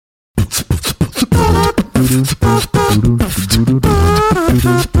Hey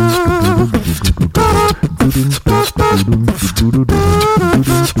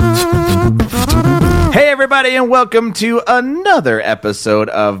everybody, and welcome to another episode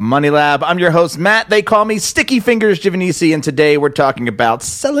of Money Lab. I'm your host, Matt. They call me Sticky Fingers Giovanisi, and today we're talking about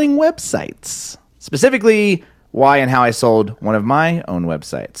selling websites. Specifically, why and how I sold one of my own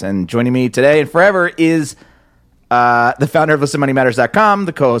websites. And joining me today and forever is the founder of ListenMoneyMatters.com,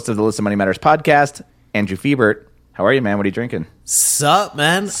 the co-host of the Listen Money Matters podcast, Andrew Fiebert. How are you, man? What are you drinking? Sup,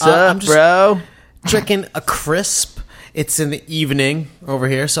 man? I'm just bro? Drinking a crisp. It's in the evening over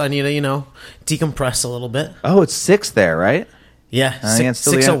here, so I need to, decompress a little bit. Oh, it's 6 there, right? Yeah,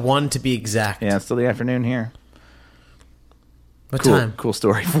 6:01 to be exact. Yeah, it's still the afternoon here. What time? Cool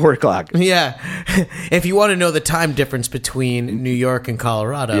story. 4 o'clock. Yeah. If you want to know the time difference between New York and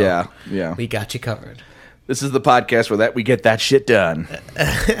Colorado, yeah, we got you covered. This is the podcast where we get that shit done.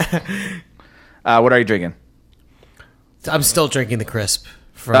 What are you drinking? I'm still drinking the crisp.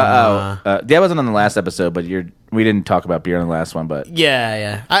 That wasn't on the last episode, but we didn't talk about beer on the last one, but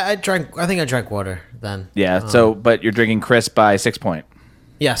yeah. I think I drank water then. Yeah. But you're drinking crisp by 6 Point.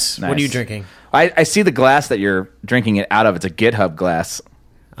 Yes. Nice. What are you drinking? I see the glass that you're drinking it out of. It's a GitHub glass.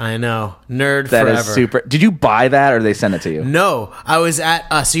 I know. Nerd that forever. Is super. Did you buy that or did they send it to you? No. I was at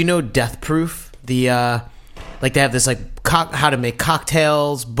Death Proof, the they have this how to make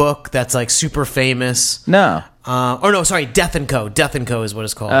cocktails book that's super famous. No. Death & Co. Death & Co. is what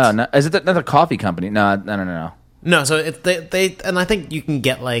it's called. Oh, no. Is it another coffee company? No. No, so they and I think you can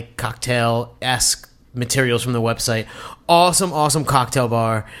get cocktail-esque materials from the website. Awesome cocktail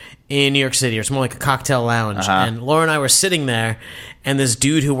bar in New York City. It's more like a cocktail lounge. Uh-huh. And Laura and I were sitting there, and this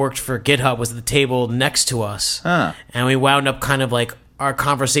dude who worked for GitHub was at the table next to us. Huh. And we wound up kind of our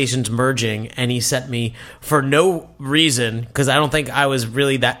conversations merging, and he sent me for no reason, because I don't think I was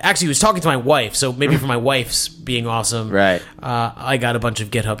really that. Actually, he was talking to my wife, so maybe for my wife's being awesome, right? I got a bunch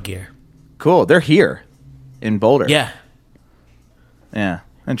of GitHub gear. Cool. They're here in Boulder. Yeah.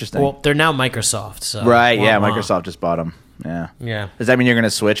 Interesting. Well, they're now Microsoft. So right. Yeah. Microsoft just bought them. Yeah. Yeah. Does that mean you're going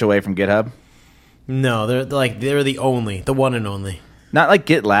to switch away from GitHub? No, they're the one and only. Not like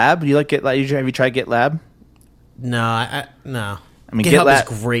GitLab. Do you like GitLab? Have you tried GitLab? No, no. I mean, GitHub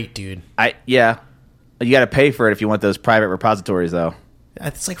is great, dude. You got to pay for it if you want those private repositories, though.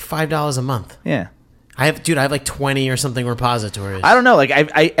 It's $5 a month. Yeah. I have 20 or something repositories. I don't know.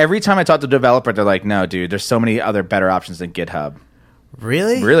 I every time I talk to a developer, they're like, "No, dude, there's so many other better options than GitHub."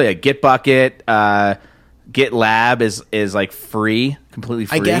 Really? Really, a Gitbucket, GitLab is free, completely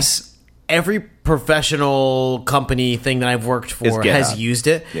free. I guess every professional company thing that I've worked for has used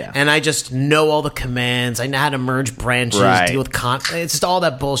it, and I just know all the commands. I know how to merge branches, deal with it's just all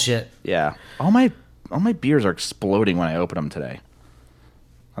that bullshit. Yeah, all my beers are exploding when I open them today.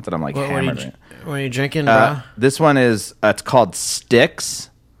 Not that I'm hammered. What are you drinking, bro? This one is it's called Styx,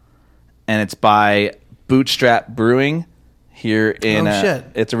 and it's by Bootstrap Brewing here in. Shit!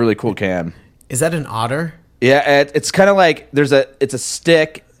 It's a really cool can. Is that an otter? Yeah, it's kind of it's a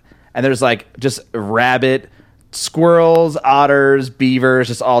stick. And there's just rabbit, squirrels, otters, beavers,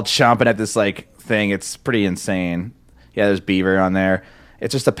 just all chomping at this thing. It's pretty insane. Yeah, there's beaver on there.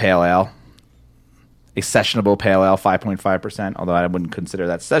 It's just a pale ale, a sessionable pale ale, 5.5%. Although I wouldn't consider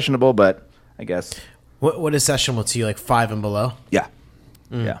that sessionable, but I guess. What is sessionable to you? 5 and below? Yeah,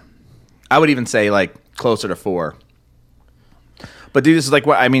 yeah. I would even say closer to 4. But dude, this is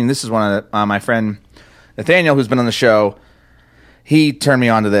This is one of my friend Nathaniel, who's been on the show. He turned me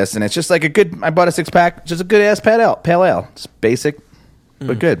on to this, and it's just I bought a 6-pack, just a good-ass pale ale. Just basic,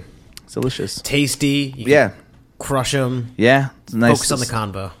 but good. It's delicious. Tasty. You can crush them. Yeah. It's nice. Focus on the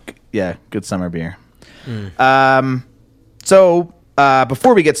convo. Yeah, good summer beer. So,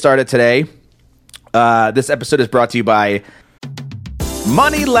 before we get started today, this episode is brought to you by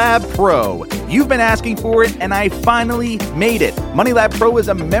Money Lab Pro. You've been asking for it, and I finally made it. Money Lab Pro is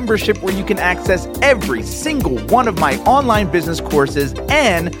a membership where you can access every single one of my online business courses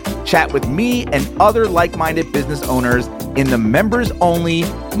and chat with me and other like-minded business owners in the members-only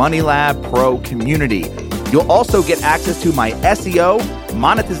Money Lab Pro community. You'll also get access to my SEO,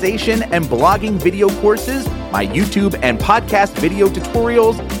 monetization, and blogging video courses, my YouTube and podcast video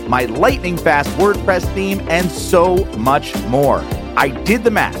tutorials, my lightning-fast WordPress theme, and so much more. I did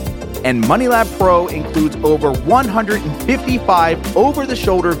the math, and Money Lab Pro includes over 155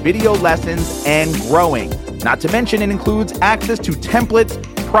 over-the-shoulder video lessons and growing. Not to mention, it includes access to templates,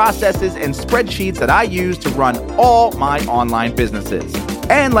 processes, and spreadsheets that I use to run all my online businesses.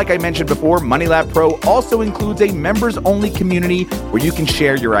 And like I mentioned before, Money Lab Pro also includes a members-only community where you can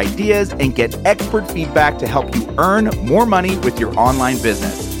share your ideas and get expert feedback to help you earn more money with your online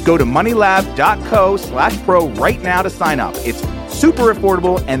business. Go to moneylab.co/pro right now to sign up. It's super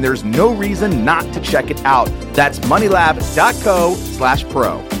affordable, and there's no reason not to check it out. That's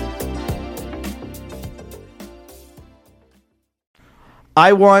moneylab.co/pro.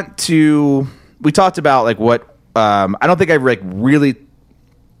 We talked about like what, I don't think I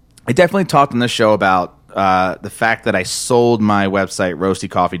definitely talked on this show about the fact that I sold my website,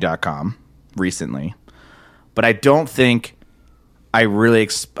 roastycoffee.com, recently. But I don't think I really,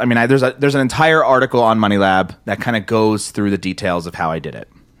 there's an entire article on Money Lab that kind of goes through the details of how I did it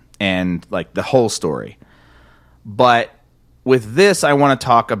and like the whole story. But with this, I want to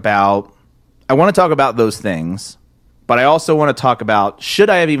talk about those things, but I also want to talk about, should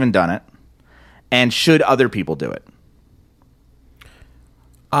I have even done it, and should other people do it?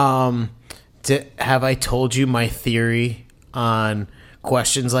 Have I told you my theory on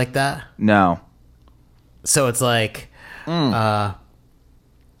questions like that? No. So it's like,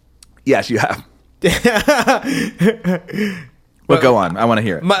 yes, you have. But go on. I want to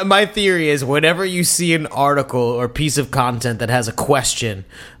hear it. My theory is whenever you see an article or piece of content that has a question,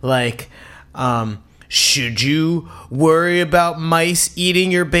 like, should you worry about mice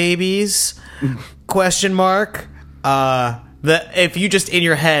eating your babies? Question mark. That if you just in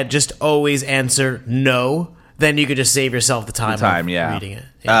your head just always answer no, then you could just save yourself the time of reading it.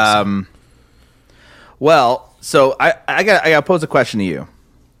 Yeah, well, so I got to pose a question to you.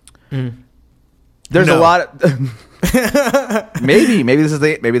 There's a lot of maybe this is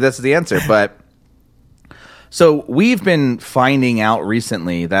the answer, but so we've been finding out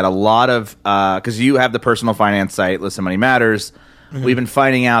recently that a lot of because you have the personal finance site, Listen Money Matters, we've been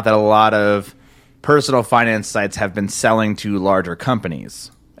finding out that a lot of personal finance sites have been selling to larger companies,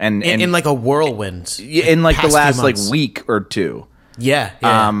 and in like a whirlwind in like the last like week or two. Yeah.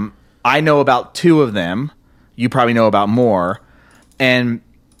 I know about two of them. You probably know about more, and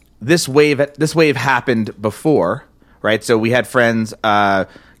this wave happened before, right? So we had friends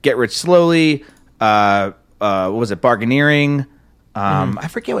Get Rich Slowly. What was it? Bargaineering. I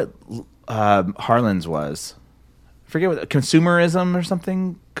forget what Harlan's was. I forget what consumerism or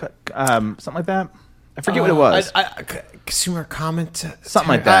something. Something like that. I forget what it was. Consumer comment, something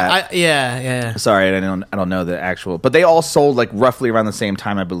like that. Yeah. Sorry, I don't know the actual, but they all sold like roughly around the same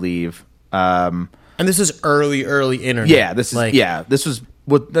time, I believe. And this was early internet. Yeah, this was.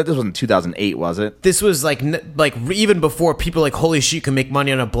 That wasn't 2008, was it? This was like even before people like, holy shit, you can make money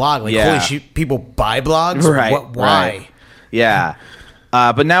on a blog. Like, holy shit, people buy blogs. Right? Why? Right. Yeah.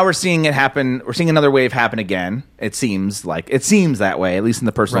 But now we're seeing it happen. We're seeing another wave happen again. It seems that way, at least in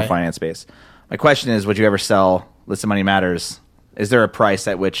the personal finance space. My question is, would you ever sell Listen Money Matters? Is there a price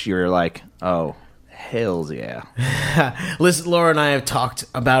at which you're like, oh, hells yeah? Listen, Laura and I have talked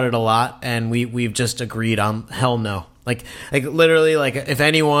about it a lot, and we've just agreed on hell no. Like literally, like if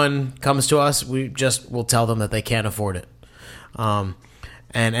anyone comes to us, we'll tell them that they can't afford it.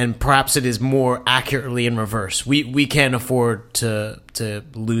 And perhaps it is more accurately in reverse. We can't afford to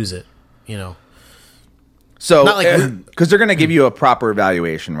lose it, you know. So, because they're going to give you a proper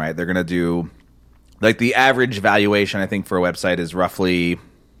evaluation, right? They're going to do, like, the average valuation, I think, for a website is roughly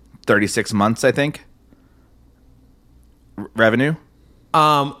 36 months, I think, revenue.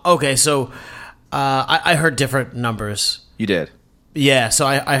 Okay, so I heard different numbers. You did? Yeah, so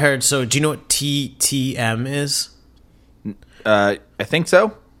I heard, so do you know what TTM is? I think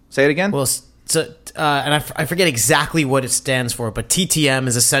so. Say it again. Well, so, and I forget exactly what it stands for, but TTM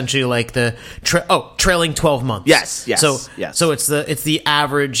is essentially like the trailing 12 months. Yes. So it's the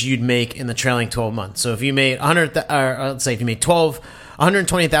average you'd make in the trailing 12 months. So if you made let's say if you made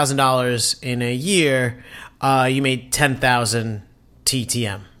 $120,000 in a year, you made 10,000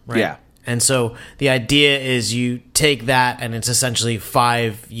 TTM, right? Yeah. And so the idea is you take that, and it's essentially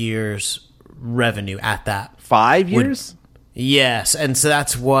 5 years revenue at that. 5 years? Yes, and so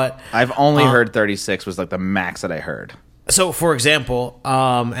that's what I've only heard. 36 was like the max that I heard. So, for example,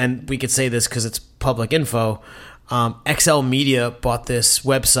 and we could say this because it's public info, XL Media bought this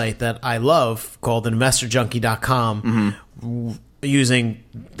website that I love called InvestorJunkie.com using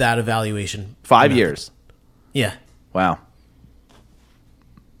that evaluation. 5 years. Yeah. Wow.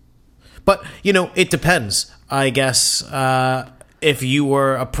 But, it depends, I guess. If you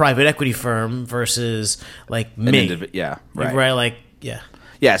were a private equity firm versus like me. Yeah, right. Right, like, yeah.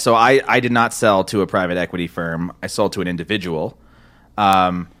 Yeah, so I did not sell to a private equity firm. I sold to an individual.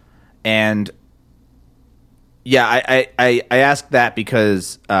 And yeah, I ask that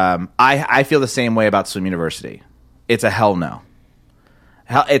because I feel the same way about Swim University. It's a hell no.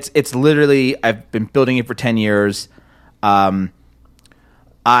 It's literally, I've been building it for 10 years. I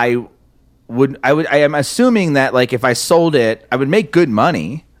am assuming that like if I sold it, I would make good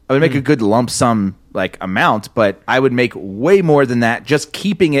money. I would make a good lump sum like amount, but I would make way more than that just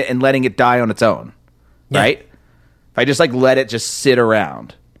keeping it and letting it die on its own. Yeah. Right? If I just like let it just sit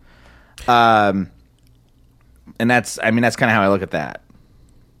around. And that's kind of how I look at that.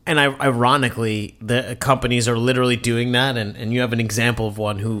 And ironically, the companies are literally doing that, and you have an example of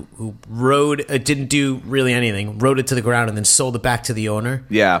one who rode it, didn't do really anything, rode it to the ground, and then sold it back to the owner.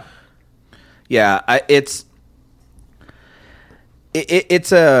 Yeah, it's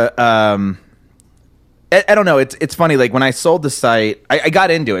a I don't know. It's funny. Like when I sold the site, I got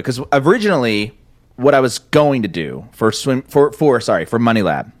into it because originally what I was going to do for Money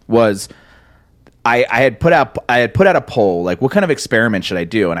Lab was. I had put out a poll, like what kind of experiment should I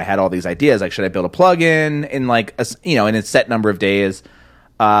do? And I had all these ideas, like should I build a plugin in like in a set number of days?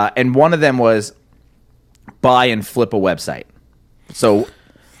 And one of them was buy and flip a website. So,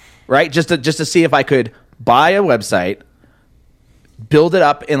 right, just to see if I could buy a website, build it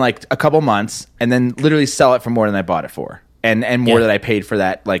up in like a couple months, and then literally sell it for more than I bought it for, and more than I paid for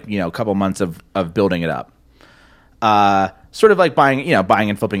that, like a couple months of building it up. Sort of like buying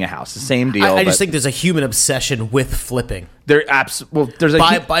and flipping a house. The same deal. I just think there's a human obsession with flipping. There's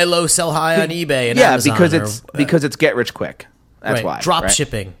buy low, sell high on eBay and Amazon. because it's get rich quick. That's why. Drop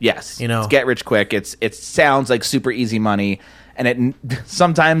shipping. Yes. It's get rich quick. It sounds like super easy money, and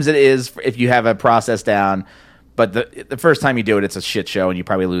sometimes it is if you have a process down, but the first time you do it, it's a shit show and you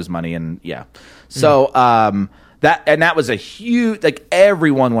probably lose money and yeah. So that was a huge, like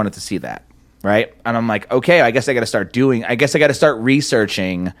everyone wanted to see that. Right. And I'm like, okay, I guess I got to start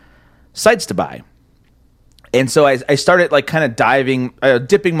researching sites to buy. And so I started like kind of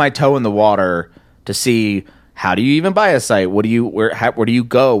dipping my toe in the water to see how do you even buy a site? Where do you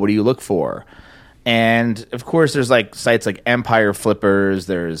go? What do you look for? And of course there's like sites like Empire Flippers,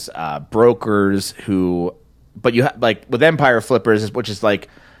 there's brokers but you like with Empire Flippers, which is like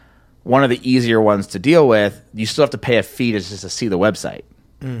one of the easier ones to deal with, you still have to pay a fee just to see the website.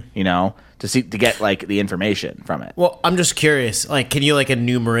 To get like the information from it. Well, I'm just curious. Like, can you like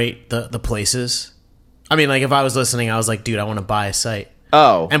enumerate the places? I mean, like if I was listening, I was like, dude, I want to buy a site.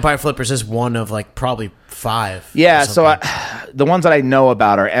 Oh, Empire Flippers is one of like probably 5. Yeah. So the ones that I know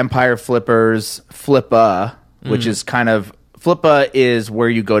about are Empire Flippers, Flippa, which is kind of Flippa is where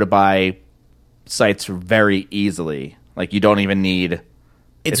you go to buy sites very easily. Like you don't even need.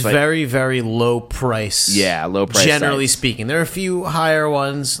 It's like, very, very low price. Yeah, low price. Generally sites. speaking, there are a few higher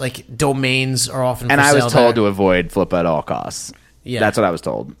ones. Like domains are often. And for I was sale told there. to avoid Flippa at all costs. Yeah, that's what I was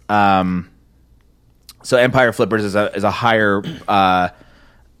told. So Empire Flippers is a higher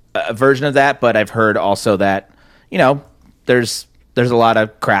version of that, but I've heard also that there's a lot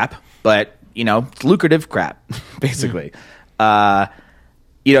of crap, but it's lucrative crap basically.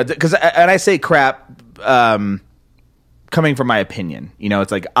 Because and I say crap. Coming from my opinion,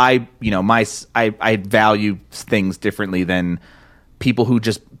 it's like I value things differently than people who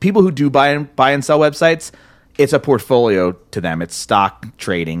do buy and sell websites. It's a portfolio to them. It's stock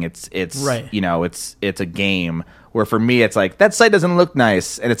trading. It's right. It's a game where for me it's like that site doesn't look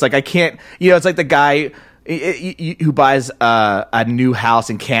nice, and it's like I can't. It's like the guy who buys a new house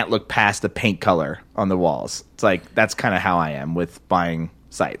and can't look past the paint color on the walls. It's like that's kind of how I am with buying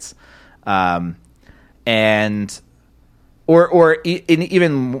sites, and. Or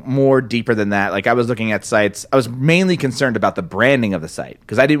even more deeper than that, like I was looking at sites, I was mainly concerned about the branding of the site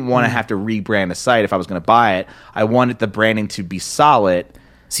because I didn't want to have to rebrand a site if I was going to buy it. I wanted the branding to be solid,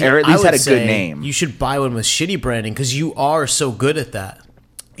 or at least had a good name. You should buy one with shitty branding because you are so good at that. Like,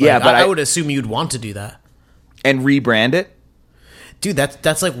 yeah, but I would assume you'd want to do that and rebrand it. Dude,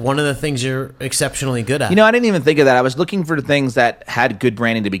 that's like one of the things you're exceptionally good at. I didn't even think of that. I was looking for things that had good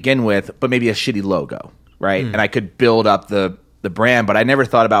branding to begin with, but maybe a shitty logo. Right, and I could build up the brand, but I never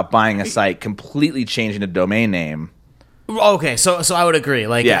thought about buying a site, completely changing the domain name. Okay, so I would agree.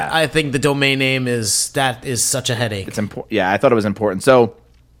 Like, yeah. I think the domain name is such a headache. It's important. Yeah, I thought it was important. So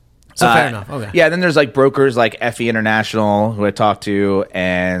fair enough. Okay. Yeah, then there's like brokers like FE International who I talked to,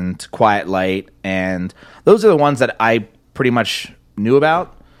 and Quiet Light, and those are the ones that I pretty much knew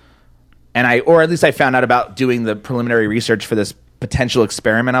about, or at least I found out about doing the preliminary research for this potential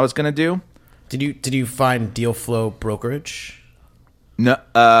experiment I was going to do. Did you find Deal Flow Brokerage? No.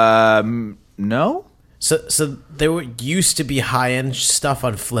 No. So there used to be high end stuff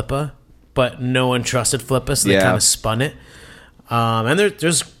on Flippa, but no one trusted Flippa, so they kind of spun it. And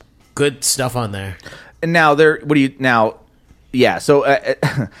there's good stuff on there. And now yeah. So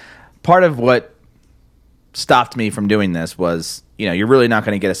part of what stopped me from doing this was you're really not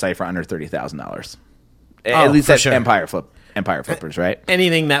going to get a site for under $30,000. At least that's sure. Empire Flippers, right?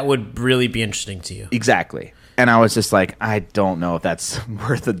 Anything that would really be interesting to you. Exactly. and I was just like, I don't know if that's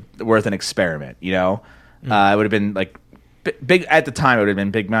worth an experiment, you know? It would have been like big at the time. It would have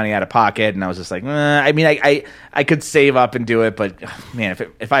been big money out of pocket, and I was just like, I mean, I could save up and do it, but man,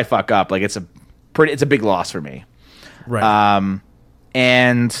 if I fuck up, like it's a big loss for me. Right.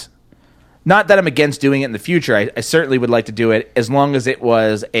 And not that I'm against doing it in the future. I certainly would like to do it as long as it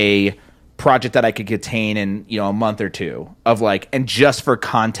was a project that I could contain in, you know, a month or two of like, and just for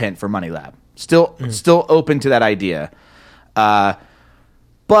content for Money Lab. Still open to that idea. But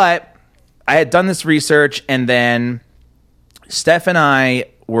I had done this research, and then Steph and I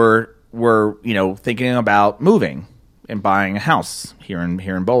were, you know, thinking about moving and buying a house here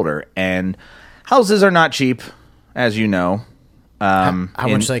in Boulder, and houses are not cheap, as you know. How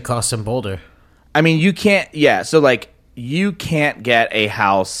much do they cost in Boulder? I mean, you can't. Yeah, so like you can't get a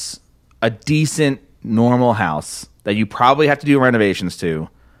house, a decent normal house that you probably have to do renovations to,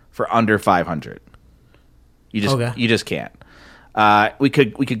 for under $500. You just can't. We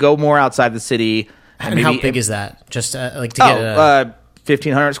could go more outside the city. And maybe, how big is that? Just like to get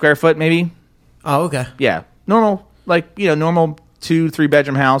 1,500 square foot, maybe. Oh, okay. Yeah, normal, like, you know, normal 2-3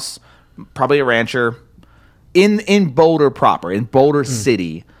 bedroom house, probably a rancher in Boulder proper, in Boulder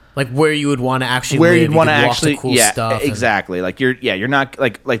City. Like where you would want to actually where live, you'd want to walk actually, to cool stuff. Exactly. Like you're not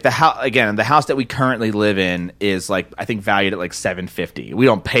like the house again. The house that we currently live in is like, I think, valued at like $750. We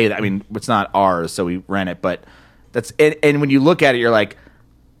don't pay that. I mean, it's not ours, so we rent it. But that's and when you look at it, you're like,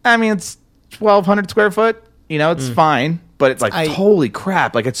 I mean, it's 1,200 square foot. You know, it's fine, but it's like holy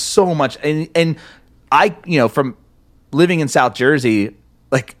crap! Like it's so much. And I, you know, from living in South Jersey,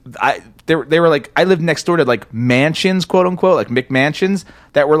 like they were like, I lived next door to like mansions, quote unquote, like McMansions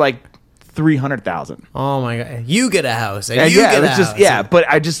that were like 300,000. Oh my god! You get a house, and you get a house. Just, yeah, but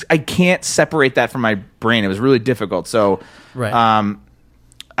I can't separate that from my brain. It was really difficult. So, right.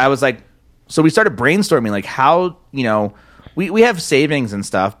 I was like, so we started brainstorming like how, you know, we have savings and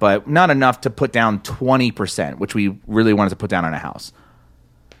stuff, but not enough to put down 20%, which we really wanted to put down on a house.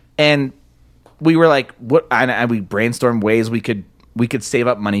 And we were like, what? And we brainstormed ways we could save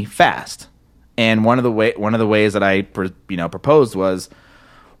up money fast. And one of the ways that I proposed was,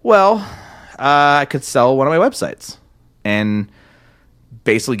 well, I could sell one of my websites and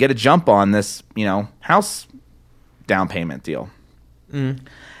basically get a jump on this, you know, house down payment deal.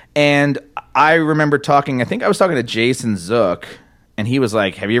 And I remember I think I was talking to Jason Zook, and he was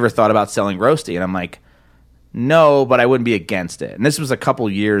like, have you ever thought about selling Roasty? And I'm like, no, but I wouldn't be against it. And this was a couple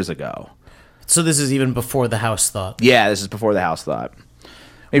years ago. So this is even before the house thought. Yeah, this is before the house thought.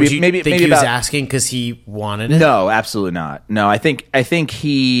 Maybe he was asking because he wanted it. No, absolutely not. No, I think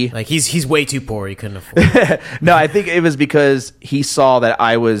he like he's way too poor. He couldn't afford it. No, I think it was because he saw that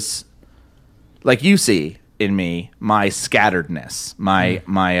I was, like you see in me, my scatteredness, my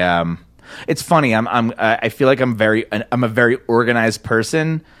It's funny. I feel like I'm a very organized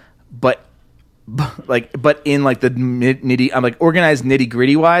person, but in like the nitty, I'm like organized nitty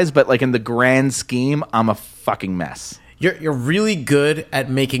gritty wise, but like in the grand scheme, I'm a fucking mess. You're really good at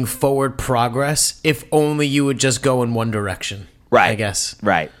making forward progress if only you would just go in one direction. Right. I guess.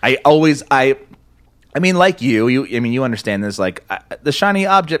 Right. I mean, like you understand this, like the shiny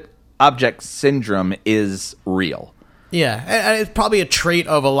object syndrome is real. Yeah. And it's probably a trait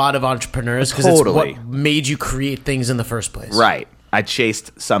of a lot of entrepreneurs because it's what made you create things in the first place. Right. I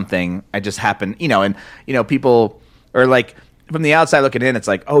chased something. I just happened, and people are like, from the outside looking in, it's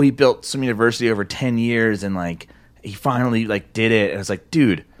like, oh, he built some university over 10 years and like, he finally like did it. And it's like,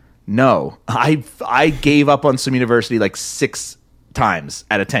 dude, no, I gave up on some university like 6 times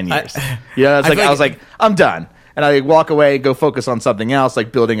out of 10 years. I was like, I'm done. And I walk away and go focus on something else,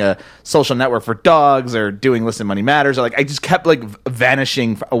 like building a social network for dogs or doing Listen Money Matters. Or like, I just kept like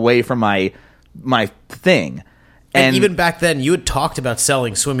vanishing away from my thing. And even back then, you had talked about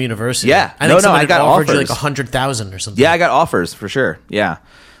selling Swim University. Yeah. I think I got offered offers. You like 100,000 or something. Yeah, I got offers for sure. Yeah.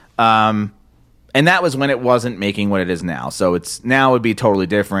 And that was when it wasn't making what it is now. So now it would be totally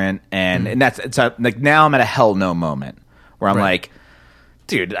different. And like now I'm at a hell no moment where I'm like,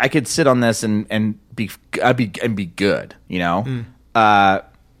 dude, I could sit on this and be good, and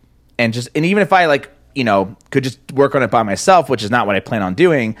even if I like, could just work on it by myself, which is not what I plan on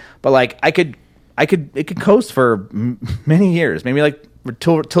doing, but like it could coast for many years, maybe like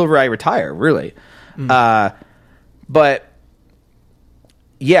till I retire, really. But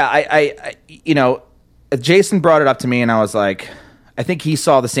yeah, I Jason brought it up to me, and I was like, I think he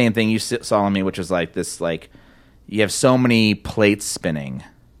saw the same thing you saw in me, which was like this, like, you have so many plates spinning,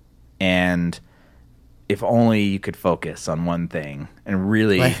 and if only you could focus on one thing and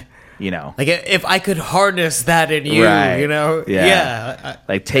really, Like if I could harness that in you, Right. Yeah.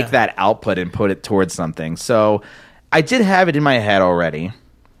 Like take that output and put it towards something. So I did have it in my head already.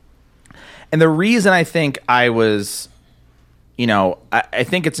 And the reason I think I was, I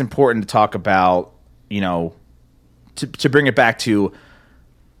think it's important to talk about, to bring it back to,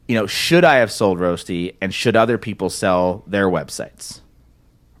 should I have sold Roasty and should other people sell their websites?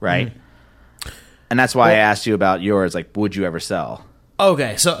 Right. And that's why I asked you about yours. Like, would you ever sell?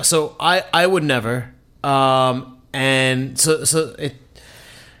 Okay. So I would never. And so it,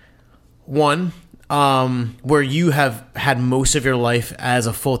 where you have had most of your life as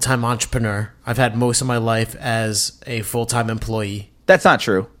a full-time entrepreneur. I've had most of my life as a full-time employee. That's not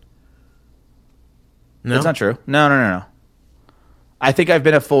true. No? That's not true. No. I think I've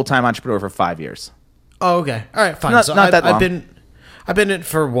been a full-time entrepreneur for 5 years. Oh, okay. All right, fine. Not that long. I've been in it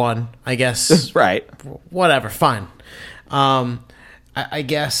for one, I guess. Right. Whatever, fine. I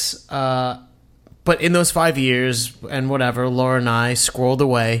guess, but in those 5 years and whatever, Laura and I scrolled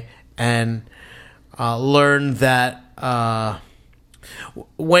away and learned that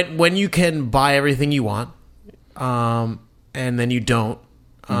when you can buy everything you want, and then you don't,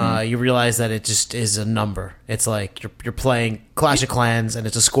 you realize that it just is a number. It's like you're playing Clash of Clans and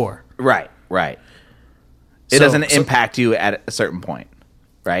it's a score. Right. It doesn't impact you at a certain point,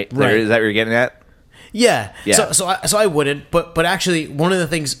 right? Right. Is that what you're getting at? Yeah. Yeah. So I wouldn't. But actually, one of the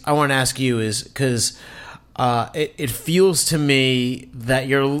things I want to ask you is because it feels to me that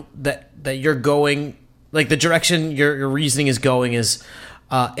you're going, like, the direction your reasoning is going is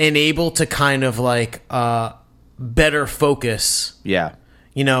enable to kind of like better focus. Yeah.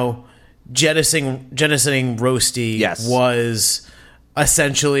 Jettisoning Roasty Yes. was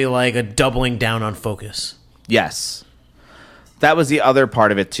essentially like a doubling down on focus. Yes. That was the other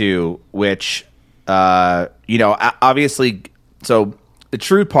part of it too, which, obviously, so the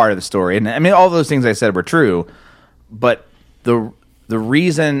true part of the story, and I mean, all those things I said were true, but the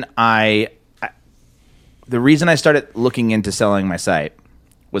reason I started looking into selling my site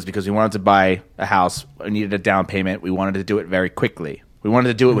was because we wanted to buy a house. I needed a down payment. We wanted to do it very quickly. We wanted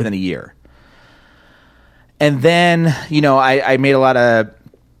to do it within a year. And then, I made a lot of,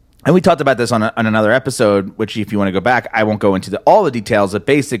 and we talked about this on another episode, which if you want to go back, I won't go into all the details, but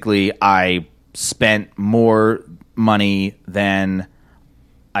basically I spent more money than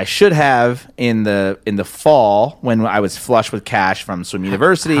I should have in the fall when I was flush with cash from Swim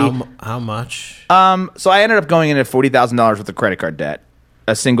University. How much? So I ended up going into $40,000 worth of credit card debt.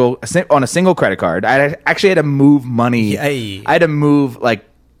 On a single credit card. I actually had to move money. Yay. I had to move like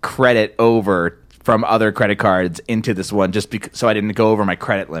credit over from other credit cards into this one just so I didn't go over my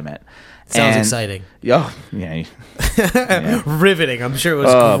credit limit. Sounds exciting. Oh, yeah. Riveting. I'm sure it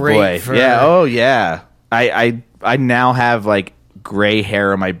was great. Boy. Yeah. Oh, yeah. I now have like gray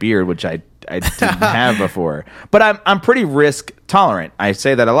hair on my beard, which I didn't have before. But I'm pretty risk tolerant. I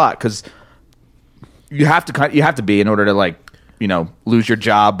say that a lot because you have to be in order to like, lose your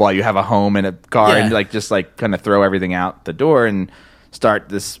job while you have a home and a car and like just like kind of throw everything out the door and start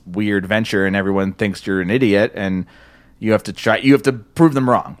this weird venture and everyone thinks you're an idiot and you have to prove them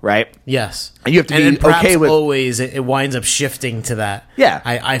wrong, right? Yes. And you have to be perhaps okay with always it winds up shifting to that. Yeah.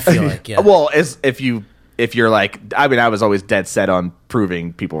 I feel like, yeah. Well, if you're like, I mean, I was always dead set on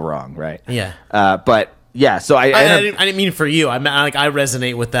proving people wrong, right? Yeah. But yeah, so I didn't mean for you. I mean, like, I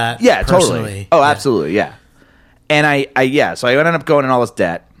resonate with that. Yeah, personally. Totally. Oh, absolutely. Yeah. And so I ended up going in all this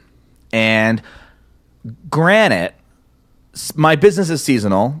debt. And granted, my business is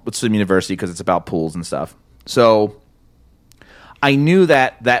seasonal with Swim University because it's about pools and stuff. So I knew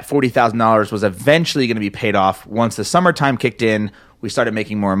that $40,000 was eventually going to be paid off once the summertime kicked in. We started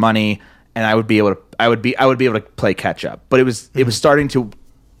making more money, and I would be able to play catch up. But it was starting to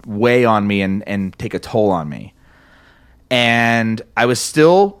weigh on me and take a toll on me. And I was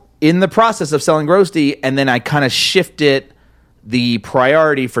still in the process of selling Roasty, and then I kind of shifted the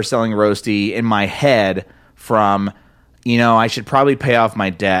priority for selling Roasty in my head from, I should probably pay off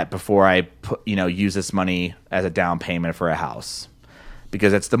my debt before I use this money as a down payment for a house,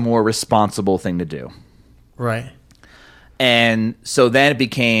 because it's the more responsible thing to do. Right. And so then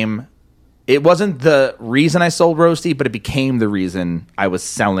it wasn't the reason I sold Roasty, but it became the reason I was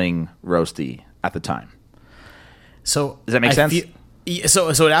selling Roasty at the time. So does that make sense? So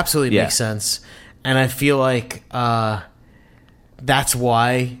it absolutely makes sense. And I feel like that's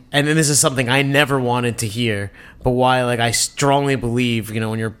why, and then this is something I never wanted to hear, but why, like, I strongly believe,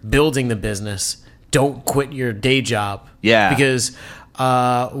 when you're building the business, don't quit your day job. Yeah. Because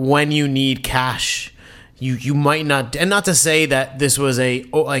when you need cash, you might not, and not to say that this was a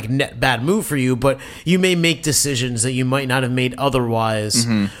net bad move for you, but you may make decisions that you might not have made otherwise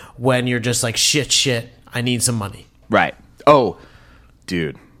when you're just like, shit, I need some money. Right. Oh,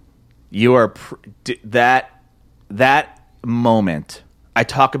 dude, you are that moment. I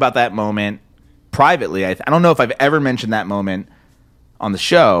talk about that moment privately. I don't know if I've ever mentioned that moment on the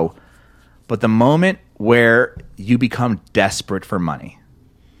show, but the moment where you become desperate for money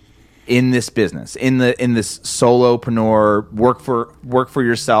in this business, in this solopreneur, work for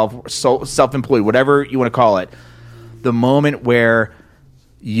yourself, self-employed, whatever you want to call it, the moment where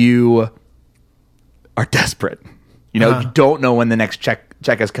you are desperate, you don't know when the next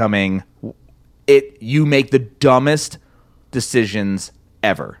check is coming. You make the dumbest decisions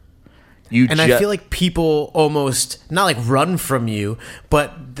ever. I feel like people almost not like run from you,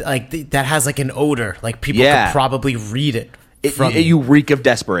 but like that has like an odor. Like people could probably read it from you. You reek of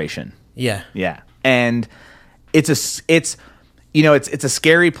desperation. Yeah. Yeah. And it's a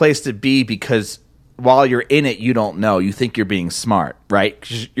scary place to be because while you're in it, you don't know. You think you're being smart, right?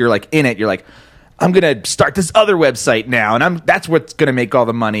 'Cause you're like in it. You're like, I'm going to start this other website now, and that's what's going to make all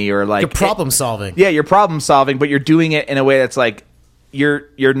the money, or like you're problem solving. Yeah, you're problem solving, but you're doing it in a way that's like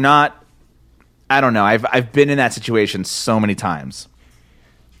you're not. I don't know. I've been in that situation so many times.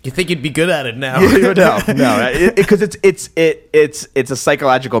 You think you'd be good at it now? No, because it's a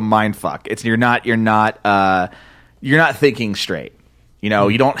psychological mind fuck. You're not thinking straight. You know,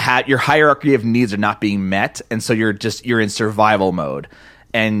 you don't have your hierarchy of needs are not being met, and so you're in survival mode.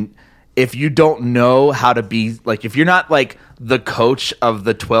 And if you don't know how to be like, if you're not like the coach of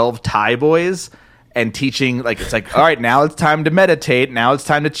the 12 Thai boys and teaching, like it's like, all right, now it's time to meditate. Now it's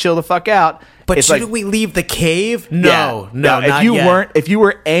time to chill the fuck out. But it's shouldn't we leave the cave? No, not if you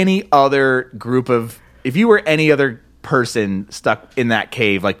were any other person stuck in that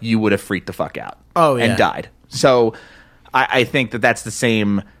cave, like you would have freaked the fuck out. Oh, yeah. And died. So I think that's the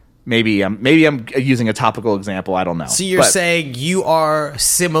same. Maybe I'm using a topical example. I don't know. So you're saying you are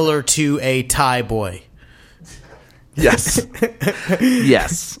similar to a Thai boy? Yes.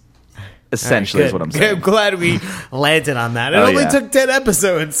 Yes. Essentially is what I'm saying. I'm glad we landed on that. It only took 10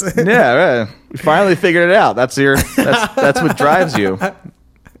 episodes. Yeah, right. We finally figured it out. That's what drives you,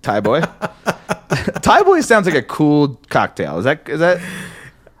 Thai boy. Thai boy sounds like a cool cocktail. Is that?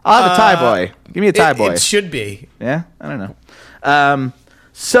 I'll have a Thai boy. Give me a Thai boy. It should be. Yeah, I don't know.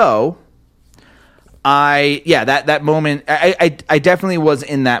 So that moment, I definitely was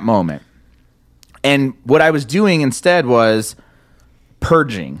in that moment. And what I was doing instead was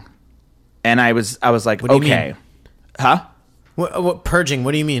purging. And I was like, okay. Huh? What purging?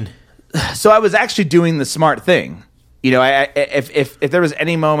 What do you mean? So I was actually doing the smart thing. You know, if there was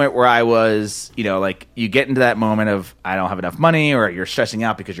any moment where I was, you know, like you get into that moment of I don't have enough money, or you're stressing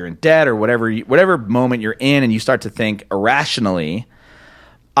out because you're in debt, or whatever moment you're in, and you start to think irrationally,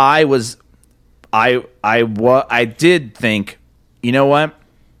 I did think, you know what?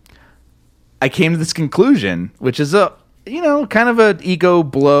 I came to this conclusion, which is kind of an ego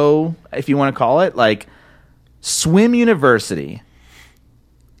blow, if you want to call it. Like, Swim University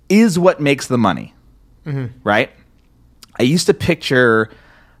is what makes the money, right? I used to picture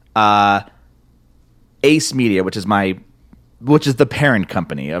Ace Media, which is the parent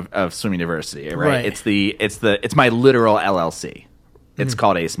company of Swim University, right? It's my literal LLC. It's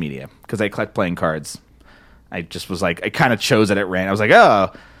called Ace Media because I collect playing cards. I just was like, I kind of chose it at random. I was like,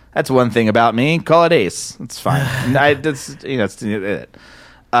 oh, that's one thing about me. Call it Ace. It's fine. It's it.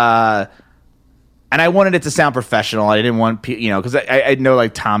 And I wanted it to sound professional. I didn't want because I know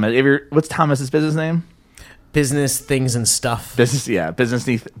like Thomas. What's Thomas's business name? Business things and stuff.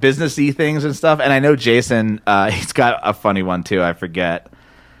 Businessy things and stuff. And I know Jason. He's got a funny one too. I forget.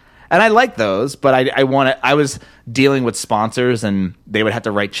 And I like those, but I was dealing with sponsors, and they would have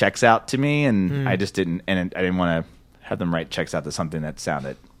to write checks out to me, and I just didn't. And I didn't want to have them write checks out to something that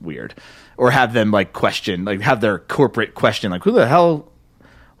sounded weird, or have them like question, like have their corporate question, like who the hell?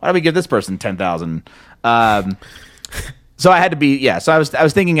 Why do we give this person $10,000? So I had to be So I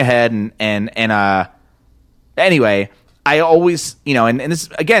was thinking ahead, and anyway, I always and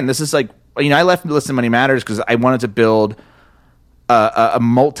this is like I left Listen Money Matters because I wanted to build a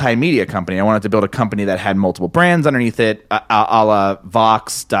multimedia company. I wanted to build a company that had multiple brands underneath it, a la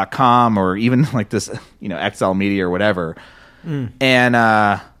Vox.com, or even like this, XL Media or whatever.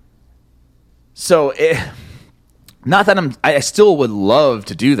 And so, not that I still would love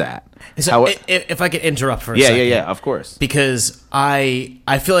to do that. So if I could interrupt for a second. Yeah, of course. Because I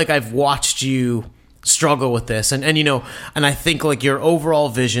feel like I've watched you struggle with this, and I think like your overall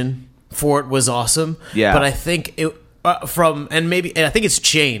vision for it was awesome. Yeah. But I think it. And I think it's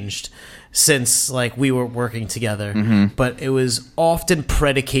changed, since like we were working together, Mm-hmm. but it was often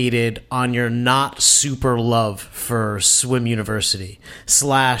predicated on your not super love for Swim University /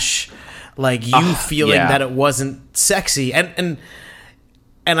 like you feeling yeah. that it wasn't sexy, and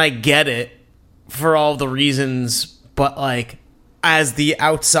I get it for all the reasons, but like as the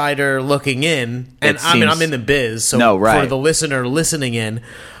outsider looking in, and I mean I'm in the biz, so No, right. for the listener listening in,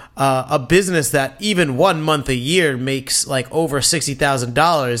 a business that even 1 month a year makes like over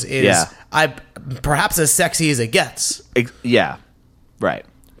 $60,000 is Yeah. perhaps as sexy as it gets. Yeah, right.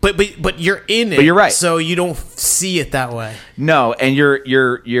 But you're in it. But you're right. So you don't see it that way. No, and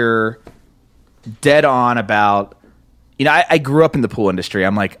you're dead on about. You know, I grew up in the pool industry.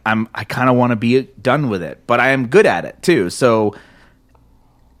 I kind of want to be done with it, but I am good at it too. So,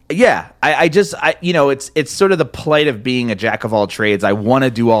 yeah, I it's sort of the plight of being a jack of all trades. I want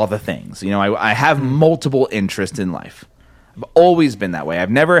to do all the things. You know, I have multiple interests in life. I've always been that way. I've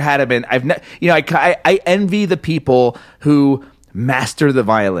never had I envy the people who master the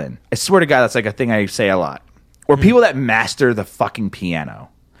violin. I swear to God, that's like a thing I say a lot. Or people that master the fucking piano.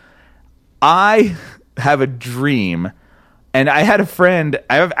 I have a dream. And I had a friend.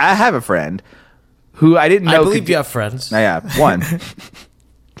 I have a friend who I didn't know. I believe you have friends. Yeah, one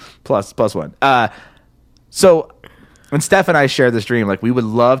plus one. So when Steph and I share this dream, like we would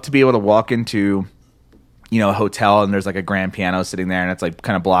love to be able to walk into, a hotel and there's like a grand piano sitting there and it's like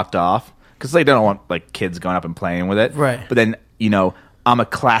kind of blocked off because they don't want like kids going up and playing with it. Right. But then I'm a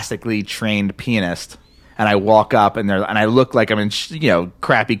classically trained pianist. And I walk up and I look like I'm in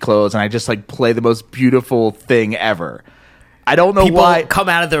crappy clothes and I just like play the most beautiful thing ever. I don't know People why. come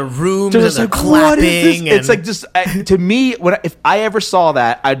out of their rooms They're and just they're like, what is clapping. this? It's like just to me, if I ever saw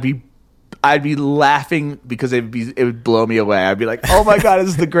that, I'd be laughing because it would blow me away. I'd be like, oh my God, this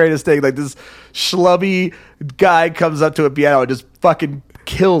is the greatest thing. Like this schlubby guy comes up to a piano and just fucking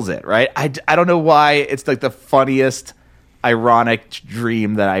kills it. Right? I don't know why it's like the funniest, ironic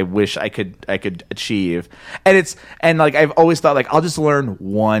dream that I wish I could achieve. And like I've always thought like I'll just learn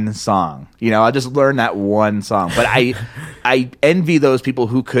one song. I'll just learn that one song. But I envy those people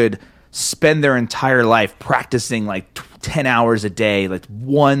who could spend their entire life practicing like 10 hours a day, like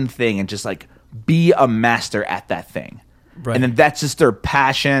one thing, and just like be a master at that thing. Right. And then that's just their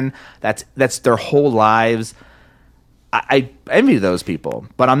passion. That's their whole lives. I envy those people,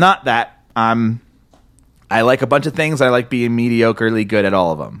 but I'm not that. I like a bunch of things. I like being mediocrely good at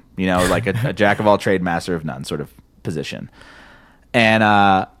all of them. Like a jack of all trade, master of none sort of position. And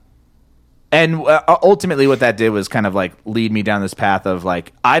ultimately what that did was kind of like lead me down this path of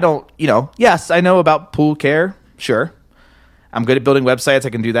like, I don't, yes, I know about pool care. Sure. I'm good at building websites. I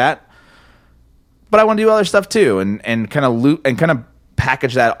can do that. But I want to do other stuff too. And kind of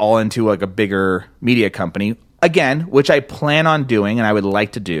package that all into like a bigger media company again, which I plan on doing and I would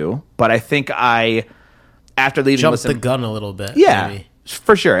like to do. But I think after leaving Jumped the gun a little bit. Yeah, maybe.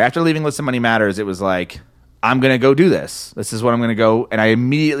 for sure. After leaving Listen Money Matters, it was like, I'm going to go do this. This is what I'm going to go. And I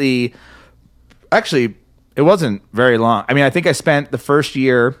immediately, actually, it wasn't very long. I mean, I think I spent the first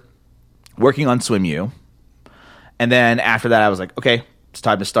year working on SwimU. And then after that, I was like, okay, it's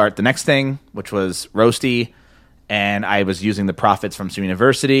time to start the next thing, which was Roasty. And I was using the profits from Swim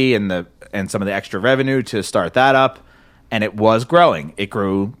University and some of the extra revenue to start that up. And it was growing. It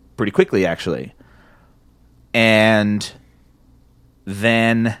grew pretty quickly, actually. And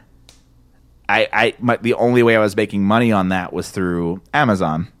then the only way I was making money on that was through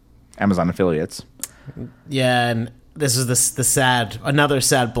Amazon affiliates. Yeah, and this is another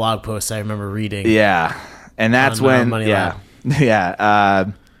sad blog post I remember reading. Yeah, and that's when Money yeah, Lab.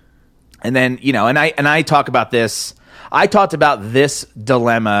 yeah. And then and I talk about this. I talked about this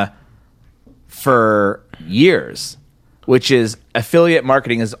dilemma for years, which is affiliate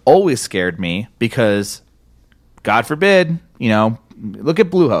marketing has always scared me because, God forbid, look at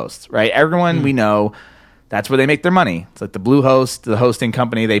Bluehost, right? Everyone we know, that's where they make their money. It's like the Bluehost, the hosting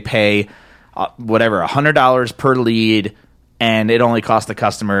company, they pay $100 per lead, and it only costs the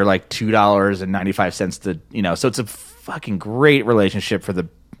customer like $2.95 to, so it's a fucking great relationship for the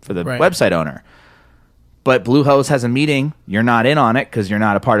Right. website owner. But Bluehost has a meeting, you're not in on it because you're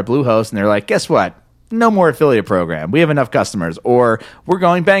not a part of Bluehost, and they're like, guess what? No more affiliate program. We have enough customers, or we're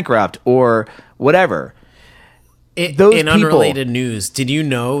going bankrupt, or whatever. Unrelated news, did you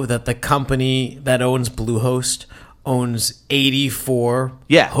know that the company that owns Bluehost owns 84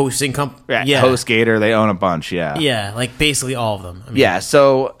 hosting companies? Yeah, HostGator, they own a bunch, yeah. Yeah, like basically all of them. I mean, yeah,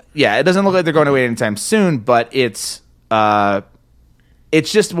 so, it doesn't look like they're going away anytime soon, but it's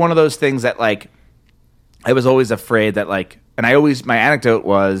just one of those things that, like, I was always afraid that, like, and my anecdote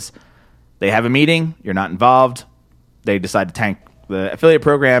was, they have a meeting, you're not involved, they decide to tank the affiliate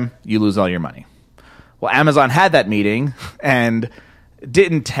program, you lose all your money. Well, Amazon had that meeting and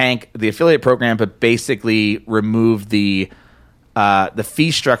didn't tank the affiliate program, but basically removed the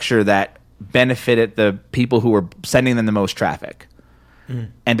fee structure that benefited the people who were sending them the most traffic,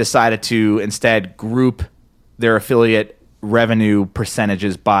 and decided to instead group their affiliate revenue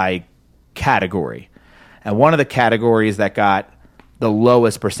percentages by category. And one of the categories that got the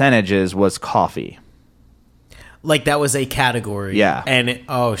lowest percentages was coffee. Like that was a category. Yeah. And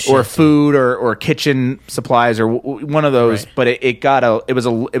oh shit. Or food or kitchen supplies or one of those, Right. but it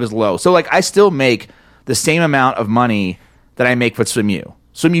was low. So like I still make the same amount of money that I make with SwimU.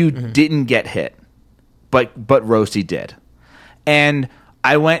 SwimU didn't get hit, but Roasty did. And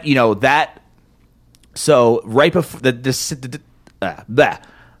I went, so right before the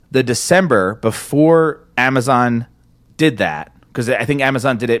December before Amazon did that, because I think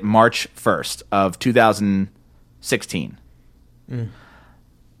Amazon did it March 1st of 2016.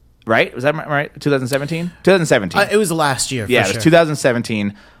 Right? Was that right? 2017? 2017. It was last year. Yeah, for it sure. was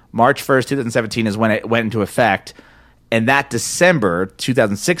 2017. March 1st, 2017 is when it went into effect. And that December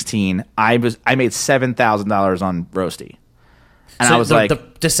 2016, I made $7,000 on Roasty. And So I was the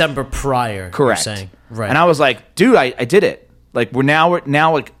December prior. correct. You're saying. Right. And I was like, dude, I did it. Like we're now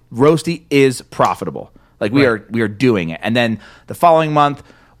like Roasty is profitable. Like we are doing it. And then the following month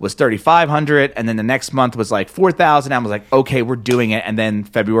was 3,500, and then the next month was like 4,000. I was like, okay, we're doing it. And then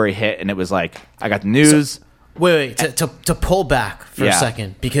February hit, and it was like I got the news. Wait. To pull back for a Yeah.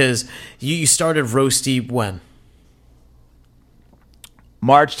 second, because you started Roasty when?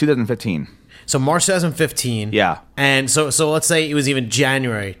 March 2015. So March 2015. Yeah. And so let's say it was even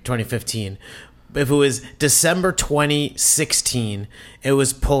January 2015. If it was December 2016, it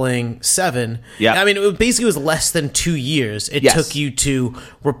was pulling 7. Yeah. I mean, it basically was less than 2 years. It Yes. took you to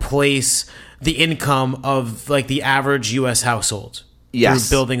replace the income of like the average U.S. household. Yes.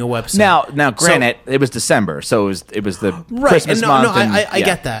 Through building a website. Now, granted, it was December, so it was the Christmas and month. and, I yeah.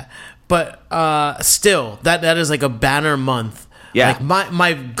 get that, but still, that is like a banner month. Yeah. Like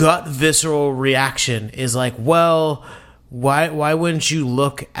my gut visceral reaction is like, well, why wouldn't you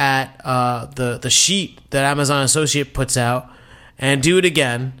look at the sheet that Amazon Associate puts out and do it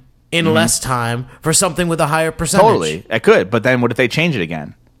again in less time for something with a higher percentage? Totally, I could. But then, what if they change it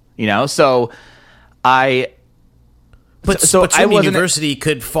again? So I. But So but I Swim wasn't- University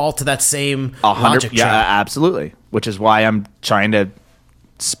could fall to that same 100, logic yeah, trap. absolutely. Which is why I'm trying to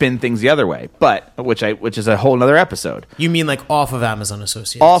spin things the other way, but which is a whole nother episode. You mean like off of Amazon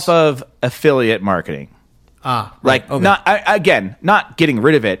Associates? Off of affiliate marketing, right, okay. not getting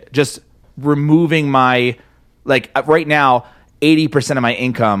rid of it, just removing my right now. 80% of my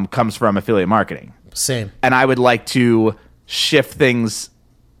income comes from affiliate marketing, Same. and I would like to shift things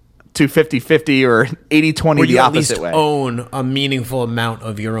to 50-50 or 80-20 Where the you at opposite least way. own a meaningful amount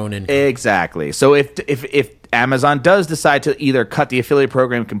of your own income. Exactly. So if Amazon does decide to either cut the affiliate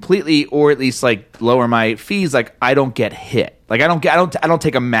program completely or at least like lower my fees, like I don't get hit. Like I don't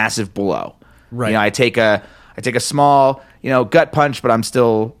take a massive blow. Right. I take a small, gut punch, but I'm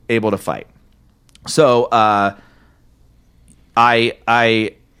still able to fight. So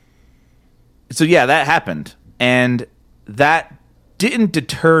so yeah, that happened. And that didn't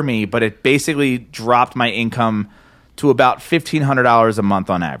deter me, but it basically dropped my income to about $1,500 a month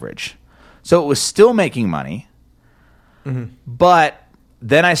on average. So it was still making money, but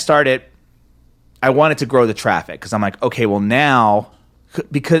then I wanted to grow the traffic because I'm like, okay, well now,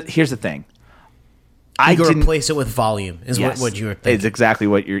 because here's the thing. You can replace it with volume is Yes, what you were thinking. it's exactly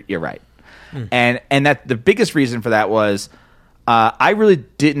what you're right. And that the biggest reason for that was I really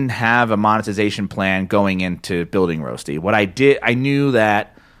didn't have a monetization plan going into building Roasty. What I did, I knew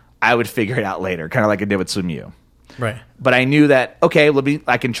that I would figure it out later, kind of like I did with SwimU. Right. But I knew that, okay,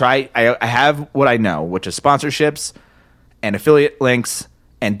 I can try. I have what I know, which is sponsorships and affiliate links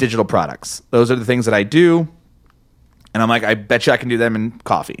and digital products. Those are the things that I do. And I'm like, I bet you I can do them in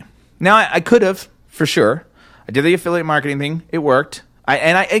coffee. Now, I could have, for sure. I did the affiliate marketing thing. It worked.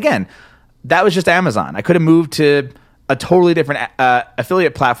 Again, that was just Amazon. I could have moved to a totally different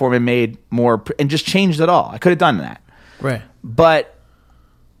affiliate platform and made more and just changed it all. I could have done that. Right. But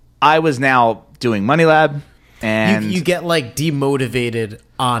I was now doing Money Lab. And you get like demotivated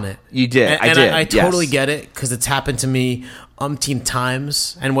on it. You did. And I did. I totally yes. get it because it's happened to me umpteen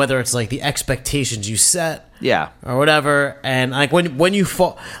times. And whether it's like the expectations you set, Yeah. or whatever, and like when you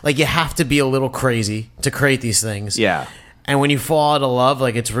fall, like you have to be a little crazy to create these things. Yeah. And when you fall out of love,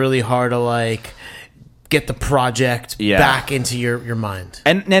 like it's really hard to like get the project back into your mind.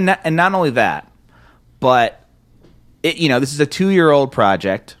 And not only that, but this is a 2-year-old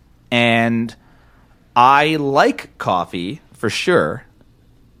project, and I like coffee for sure.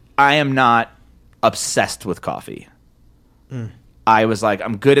 I am not obsessed with coffee. I was like,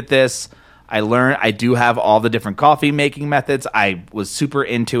 I'm good at this. I do have all the different coffee making methods. I was super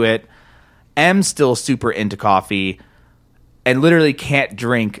into it. Am still super into coffee and literally can't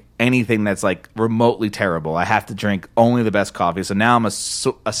drink anything that's like remotely terrible. I have to drink only the best coffee. So now I'm a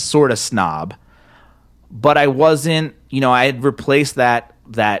sort of snob. But I wasn't, I had replaced that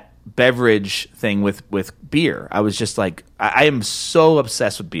beverage thing with beer. I was just like, I am so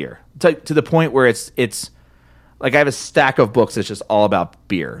obsessed with beer to the point where it's like I have a stack of books that's just all about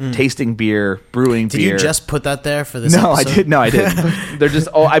beer, tasting beer, brewing beer. Did you just put that there for this No, episode? I didn't. They're just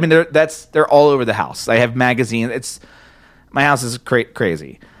all, they're all over the house. I have magazines. My house is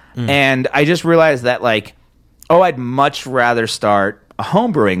crazy. And I just realized that I'd much rather start a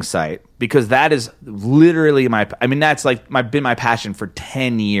home brewing site because that is literally that's been my passion for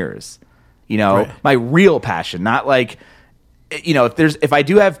 10 years. Right. My real passion, not like, if I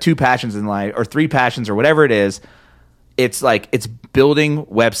do have two passions in life or three passions or whatever it is, it's building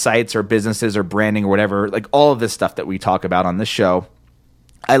websites or businesses or branding or whatever, like all of this stuff that we talk about on this show.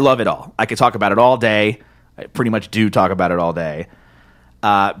 I love it all. I could talk about it all day. I pretty much do talk about it all day.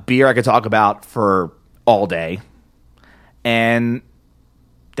 Beer I could talk about for all day. And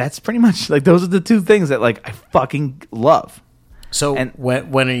that's pretty much those are the two things that I fucking love. So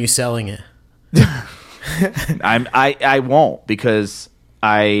when are you selling it? I won't because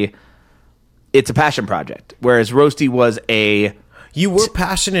it's a passion project. Whereas Roasty was You were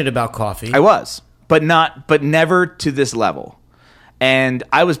passionate about coffee. I was, but never to this level. And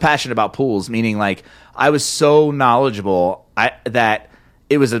I was passionate about pools, meaning I was so knowledgeable that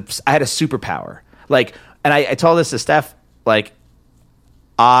I had a superpower. And I told this to Steph, when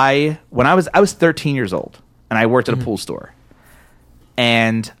I was 13 years old and I worked at a pool store,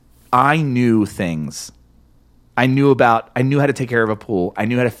 and I knew things. I knew how to take care of a pool. I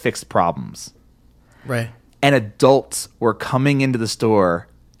knew how to fix problems. Right. And adults were coming into the store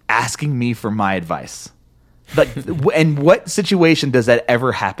asking me for my advice. And what situation does that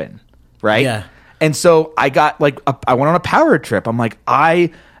ever happen? Right? Yeah. And so I got I went on a power trip. I'm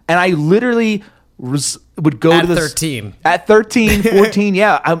I literally would go at to this 13. At 13, 14,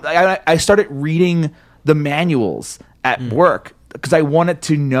 yeah. I started reading the manuals at work because I wanted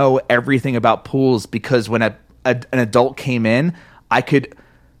to know everything about pools, because when an adult came in, I could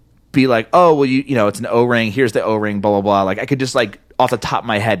be like, oh, well, it's an O-ring. Here's the O-ring, blah, blah, blah. I could just off the top of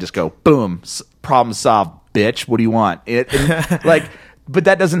my head, just go, boom, problem solved, bitch. What do you want? But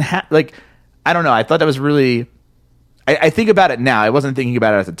that doesn't I don't know. I thought that was really, I think about it now. I wasn't thinking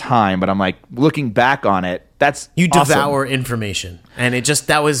about it at the time, but I'm looking back on it, that's You awesome. devour information. And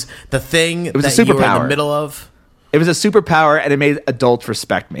that was the thing was that a you were in superpower. the middle of. It was a superpower, and it made adults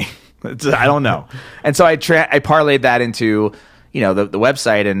respect me. I don't know. And so I parlayed that into, the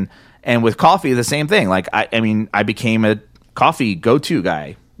website, and with coffee, the same thing. I became a coffee go-to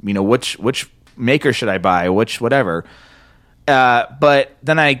guy. Which maker should I buy? Which whatever. But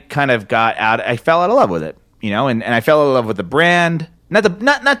then I kind of I fell out of love with it, and I fell out of love with the brand, not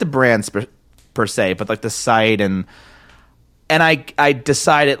the brand per se, but the site, and I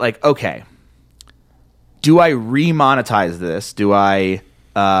decided okay, do I remonetize this? Do I,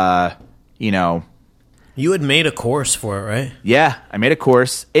 You had made a course for it, right? Yeah, I made a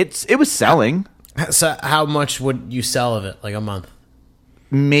course. It was selling. So how much would you sell of it, a month?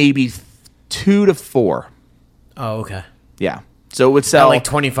 Maybe 2 to 4. Oh, okay. Yeah. So it would sell at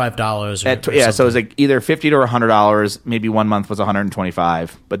 $25 or so it something. was either $50 to $100. Maybe one month was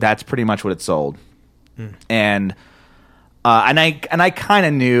 $125, but that's pretty much what it sold. And I kind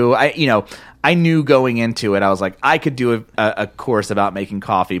of knew, I knew going into it, I was I could do a course about making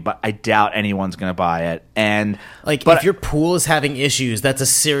coffee, but I doubt anyone's going to buy it. And if your pool is having issues, that's a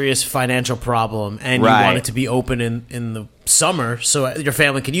serious financial problem, and Right. you want it to be open in the summer so your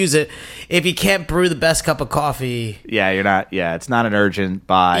family could use it. If you can't brew the best cup of coffee, it's not an urgent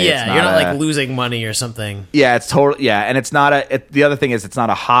buy. yeah, It's you're not losing money or something. Yeah, it's totally, yeah. And it's not the other thing is it's not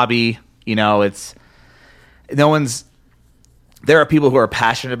a hobby, there are people who are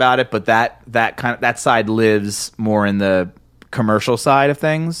passionate about it, but that side lives more in the commercial side of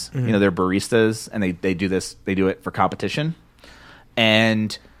things. Mm-hmm. They're baristas, and they do it for competition.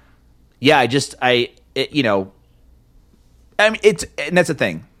 And yeah, and that's the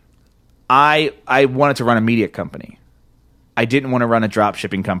thing. I wanted to run a media company. I didn't want to run a drop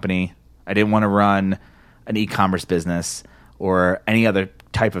shipping company. I didn't want to run an e-commerce business or any other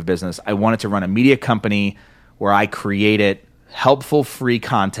type of business. I wanted to run a media company where I created helpful free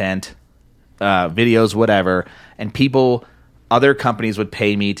content, videos, whatever, and other companies would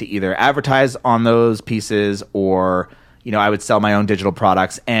pay me to either advertise on those pieces or, I would sell my own digital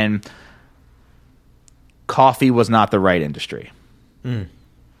products, and coffee was not the right industry. And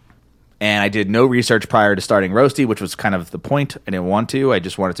I did no research prior to starting Roasty, which was kind of the point. I didn't want to. I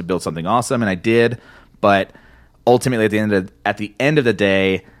just wanted to build something awesome, and I did. But ultimately, at the end of the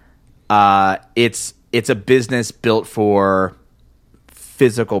day, it's a business built for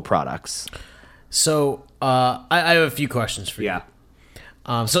physical products. So I have a few questions for you.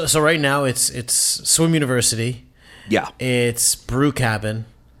 Yeah. So right now it's Swim University. Yeah. It's Brew Cabin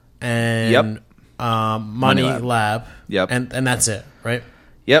and Yep. Money Lab. Yep. And that's it, right?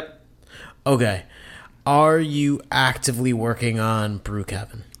 Yep. Okay. Are you actively working on Brew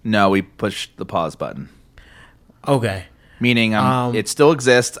Cabin? No, we pushed the pause button. Okay. Meaning it still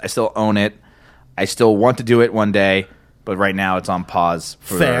exists. I still own it. I still want to do it one day, but right now it's on pause.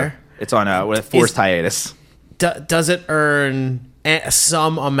 Fair. It's on a forced hiatus. Does it earn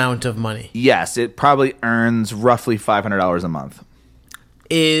some amount of money? Yes, it probably earns roughly $500 a month.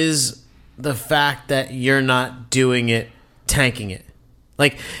 Is the fact that you're not doing it tanking it?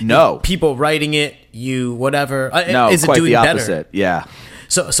 Like, no, people writing it, you whatever. No, is quite it doing the opposite. better? Yeah.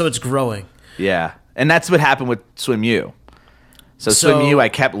 So it's growing. Yeah, and that's what happened with Swim U. So Swim U, I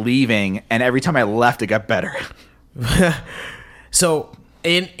kept leaving, and every time I left, it got better. So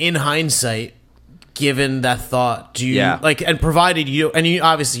in hindsight, given that thought, do you Yeah. and provided you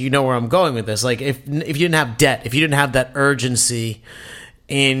obviously know where I'm going with this. Like if you didn't have debt, if you didn't have that urgency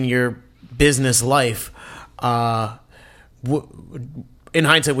in your business life, in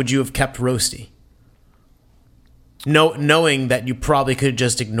hindsight, would you have kept Roasty? Knowing that you probably could have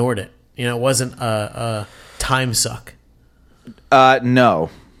just ignored it. It wasn't a time suck. No,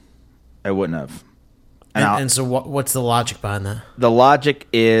 I wouldn't have. And so what's the logic behind that? The logic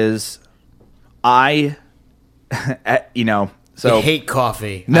is, I hate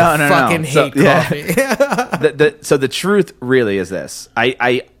coffee. No, I fucking hate coffee. So the truth really is this: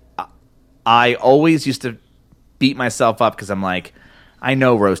 I always used to beat myself up because I'm like, I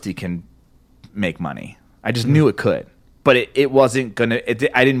know Roasty can make money. I just knew it could, but it wasn't gonna.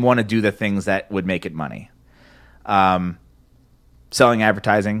 I didn't want to do the things that would make it money. Selling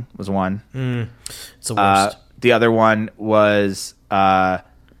advertising was one. It's the worst. The other one was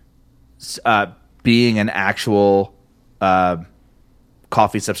being an actual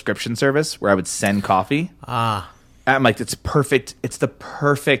coffee subscription service where I would send coffee. I'm like, it's perfect. It's the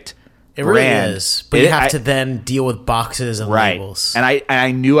perfect It brand. really is. But you have to then deal with boxes and labels. And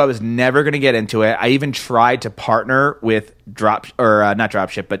I knew I was never going to get into it. I even tried to partner with not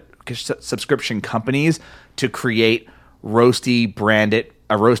dropship, but subscription companies to create a Roasty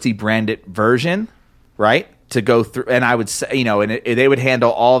branded version, right? To go through, and I would say, they would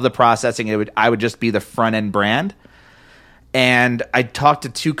handle all of the processing. I would just be the front end brand. And I talked to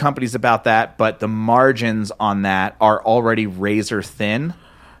two companies about that, but the margins on that are already razor thin.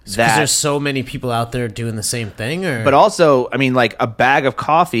 Because there's so many people out there doing the same thing, but also, like a bag of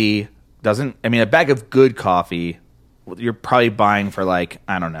coffee a bag of good coffee, you're probably buying for I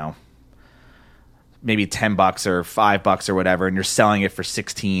don't know, maybe $10 or $5 or whatever, and you're selling it for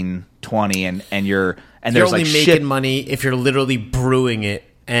 $16, $20, and you're only making money if you're literally brewing it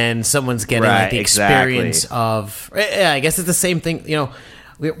and someone's getting the experience of. Yeah, I guess it's the same thing.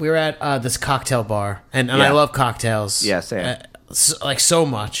 We were at this cocktail bar, and I love cocktails. Yeah, same. So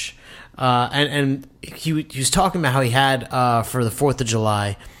much. And he was talking about how he had for the 4th of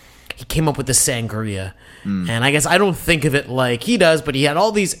July, he came up with the sangria. And I guess I don't think of it like he does, but he had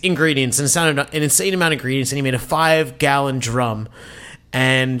all these ingredients and an insane amount of ingredients, and he made a 5-gallon drum.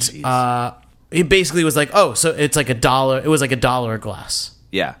 And he basically was like, oh, so it's like $1. It was like $1 a glass.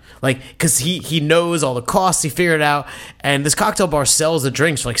 Yeah. Because he knows all the costs, he figured it out, and this cocktail bar sells the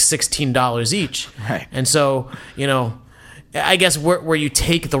drinks for like $16 each. Right. And so, I guess where you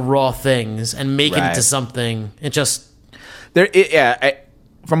take the raw things and make it into something, it just...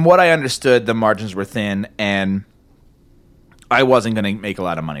 From what I understood, the margins were thin, and I wasn't going to make a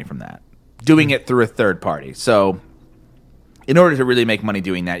lot of money from that. Doing it through a third party. So in order to really make money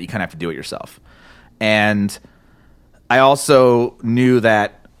doing that, you kind of have to do it yourself. And I also knew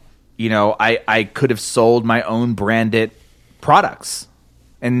that, I could have sold my own branded products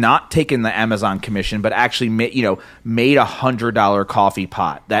and not taken the Amazon commission, but actually made $100 coffee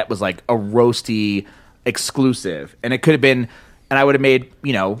pot that was like a Roasty exclusive. And it could have been, and I would have made,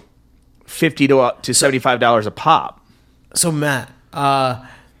 $50 to $75 a pop. So Matt,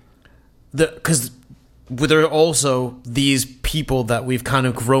 because there are also these people that we've kind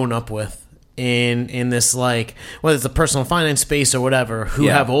of grown up with in this, whether it's the personal finance space or whatever, who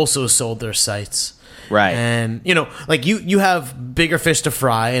have also sold their sites. Right. And, like you have bigger fish to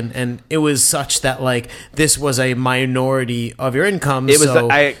fry, and it was such that, like, this was a minority of your income. It was,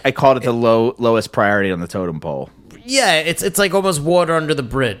 I called it the lowest priority on the totem pole. Yeah, it's like almost water under the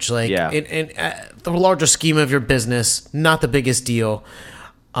bridge. Like, Yeah. in the larger scheme of your business, not the biggest deal.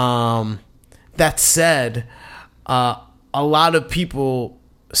 That said, a lot of people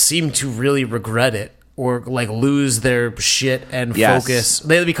seem to really regret it, or like lose their shit and Yes. focus.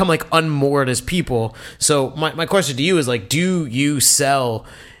 They become like unmoored as people. So my question to you is, like, do you sell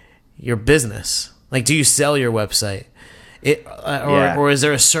your business? Like, do you sell your website? Or is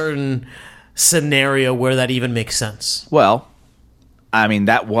there a certain scenario where that even makes sense? Well, I mean,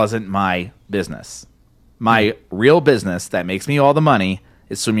 that wasn't my business. My real business that makes me all the money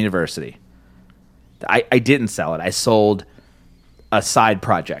is Swim University. I didn't sell it. I sold a side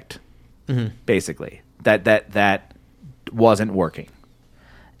project, basically, that wasn't working,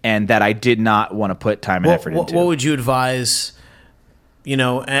 and that I did not want to put time and effort into. What would you advise? Do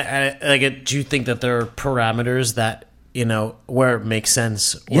you think that there are parameters that, where it makes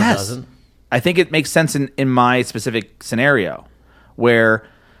sense or doesn't? I think it makes sense in my specific scenario, where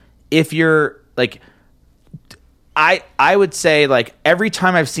if you're like, I would say, like, every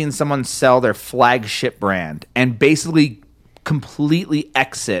time I've seen someone sell their flagship brand and basically completely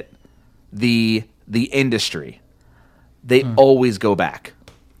exit the industry, they always go back.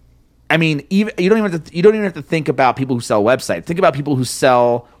 I mean, even you don't even have to think about people who sell websites. Think about people who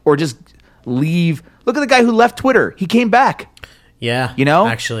sell or just leave. Look at the guy who left Twitter. He came back. Yeah,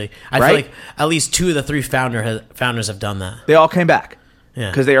 actually, I feel like at least 2 of the 3 founders have done that. They all came back. Yeah,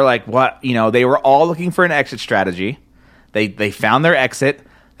 because they were like, what? They were all looking for an exit strategy. They found their exit.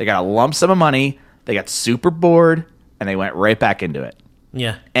 They got a lump sum of money. They got super bored, and they went right back into it.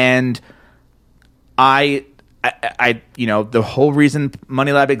 Yeah, and I the whole reason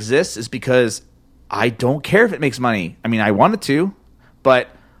Money Lab exists is because I don't care if it makes money. I mean, I wanted to, but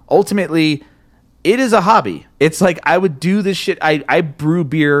ultimately, it is a hobby. It's like I would do this shit. I brew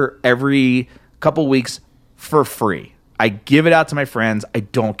beer every couple weeks for free. I give it out to my friends. I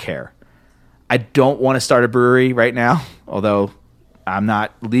don't care. I don't want to start a brewery right now, although I'm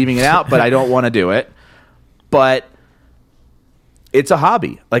not leaving it out, but I don't want to do it. But it's a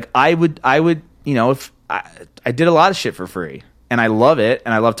hobby. Like I would, if I did a lot of shit for free, and I love it,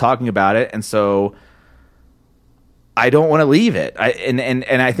 and I love talking about it, and so I don't want to leave it.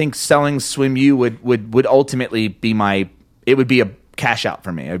 And I think selling SwimU would ultimately be it would be a cash out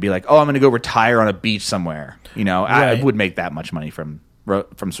for me. It would be like, oh, I'm going to go retire on a beach somewhere. I would make that much money from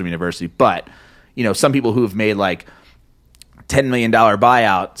Swim University. But, some people who have made like $10 million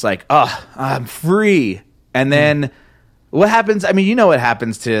buyouts, it's like, oh, I'm free. And then what happens? I mean, what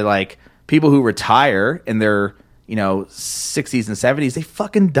happens to like people who retire in their 60s and 70s, they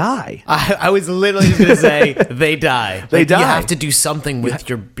fucking die. I was literally going to say they die. They die. You have to do something with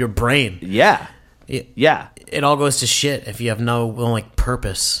your brain. Yeah. Yeah. It all goes to shit if you have no like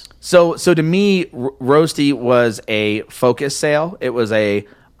purpose. So to me, Roasty was a focus sale. It was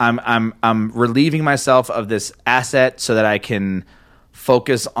I'm relieving myself of this asset so that I can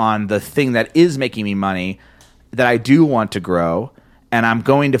focus on the thing that is making me money, that I do want to grow, and I'm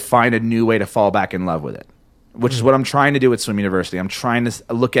going to find a new way to fall back in love with it, which is what I'm trying to do with Swim University. I'm trying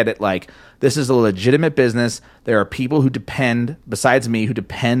to look at it like this is a legitimate business. There are people who depend, besides me, who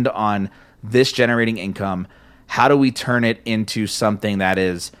depend on this generating income. How do we turn it into something that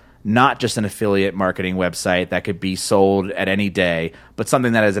is not just an affiliate marketing website that could be sold at any day, but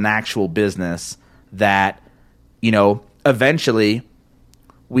something that is an actual business that, eventually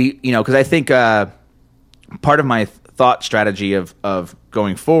because I think part of my thought strategy of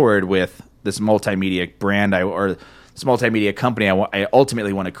going forward with this multimedia brand or this multimedia company I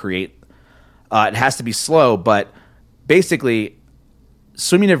ultimately want to create, it has to be slow, but basically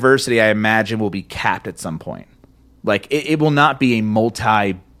Swim University, I imagine, will be capped at some point. Like it will not be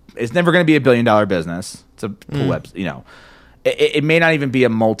it's never going to be $1 billion business. It's a web, it may not even be a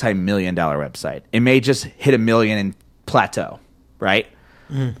multi-million-dollar website. It may just hit 1 million and plateau, right?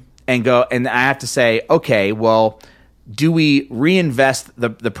 And I have to say, okay, well, do we reinvest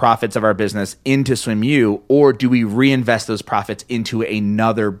the profits of our business into SwimU, or do we reinvest those profits into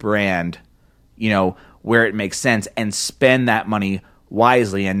another brand, where it makes sense, and spend that money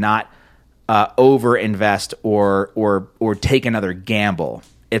wisely and not over invest or take another gamble?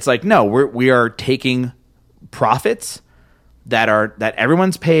 It's like, no, we are taking profits that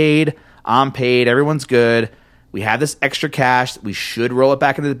everyone's paid, I'm paid, everyone's good. We have this extra cash. We should roll it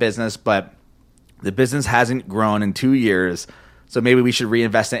back into the business, but the business hasn't grown in 2 years, so maybe we should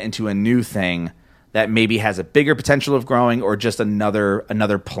reinvest it into a new thing that maybe has a bigger potential of growing, or just another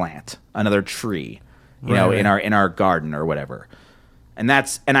plant, another tree. Right. In our garden or whatever.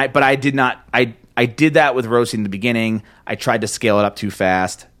 But I did not. I did that with roasting in the beginning. I tried to scale it up too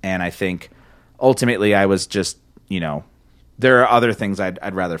fast, and I think ultimately I was just, there are other things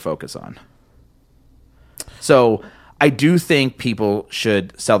I'd rather focus on. So I do think people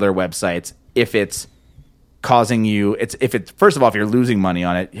should sell their websites if it's causing you. First of all, if you're losing money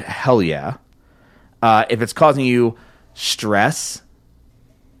on it, hell yeah. If it's causing you stress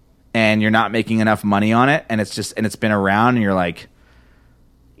and you're not making enough money on it, and it's been around, and you're like,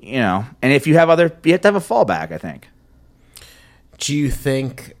 and if you have you have to have a fallback, I think. Do you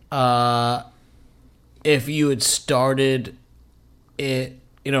think if you had started it,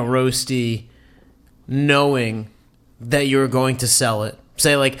 Roasty, knowing that you were going to sell it,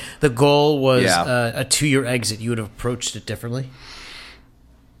 say like the goal was a 2-year exit, you would have approached it differently?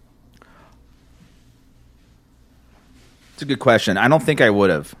 It's a good question. I don't think I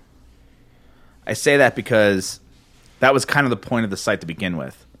would have. I say that because that was kind of the point of the site to begin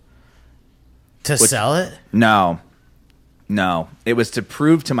with. Sell it? No. It was to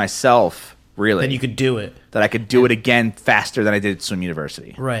prove to myself, really, that you could do it. That I could do it again faster than I did at Swim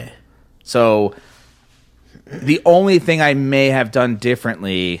University. Right. So the only thing I may have done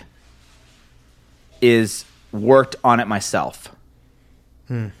differently is worked on it myself.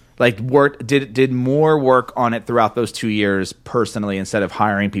 Like did more work on it throughout those 2 years personally instead of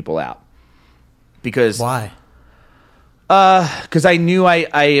hiring people out. Because why? Because I knew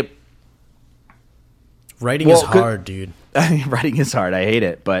I writing is hard, dude. Writing is hard. I hate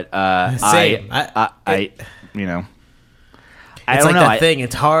it, but same. I it's don't like know. that thing.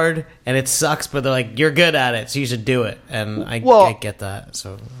 It's hard and it sucks, but they're like, you're good at it, so you should do it. And I get that.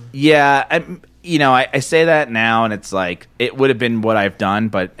 So yeah, I say that now, and it's like it would have been what I've done,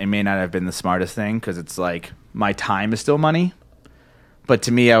 but it may not have been the smartest thing because it's like my time is still money. But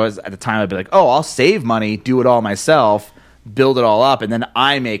to me, at the time, I'd be like, oh, I'll save money, do it all myself, build it all up, and then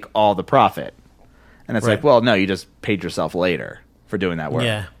I make all the profit. And it's like, well, no, you just paid yourself later for doing that work.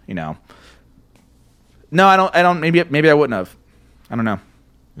 Yeah. No, I don't. Maybe I wouldn't have. I don't know.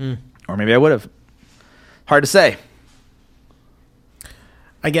 Or maybe I would have. Hard to say.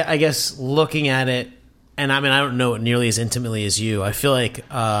 I guess looking at it, and I mean, I don't know it nearly as intimately as you. I feel like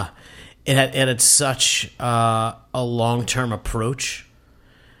it had such a long-term approach.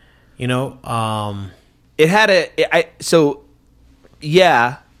 It had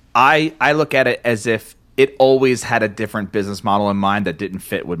I look at it as if it always had a different business model in mind that didn't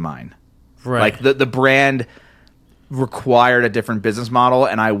fit with mine. Right. Like the brand required a different business model,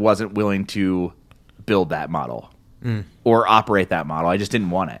 and I wasn't willing to build that model or operate that model. I just didn't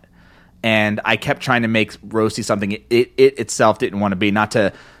want it. And I kept trying to make Roasty something it itself didn't want to be, not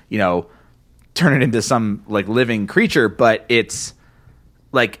to, turn it into some like living creature, but it's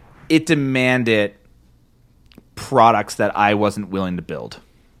like it demanded products that I wasn't willing to build.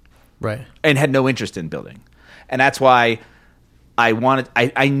 Right. And had no interest in building. And that's why I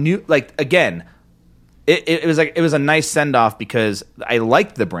knew, like, again, it was like, it was a nice send off because I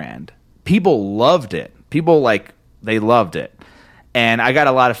liked the brand. People loved it. They loved it. And I got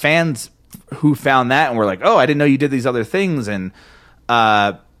a lot of fans who found that and were like, oh, I didn't know you did these other things. And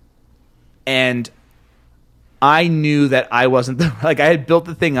I knew that I wasn't I had built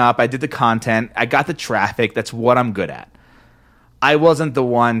the thing up. I did the content. I got the traffic. That's what I'm good at. I wasn't the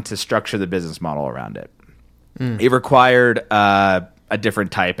one to structure the business model around it. It required a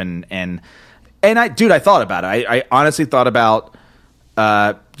different type, and I thought about it. I honestly thought about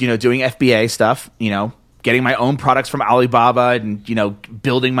doing FBA stuff, getting my own products from Alibaba, and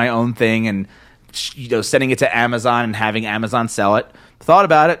building my own thing, and sending it to Amazon and having Amazon sell it. Thought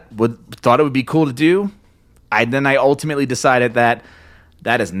about it. Thought it would be cool to do. Then I ultimately decided that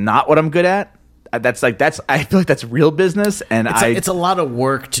is not what I'm good at. I feel like that's real business, and it's a lot of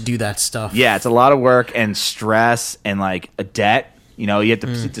work to do that stuff. Yeah, it's a lot of work and stress and like a debt. You have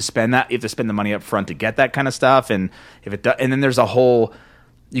to spend that. You have to spend the money up front to get that kind of stuff, and and then there's a whole.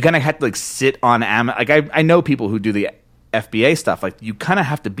 You kind of have to like sit on Amazon. Like I know people who do the FBA stuff. Like you kind of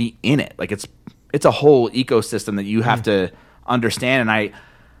have to be in it. Like it's a whole ecosystem that you have to understand. And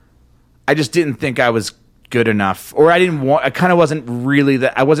I just didn't think I was good enough, or I kind of wasn't really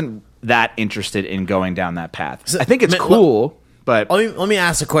that. I wasn't that interested in going down that path. So, I think it's cool, but let me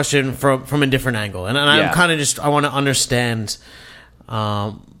ask a question from a different angle, and I'm kind of I want to understand,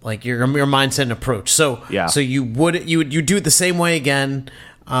 like your mindset and approach. So so you do it the same way again,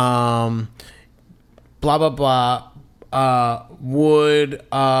 blah blah blah.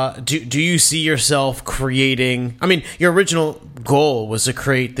 Do you see yourself creating? I mean, your original goal was to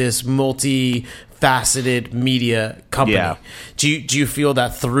create this multi-faceted media company. Yeah. Do you feel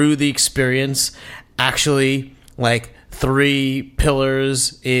that through the experience actually like 3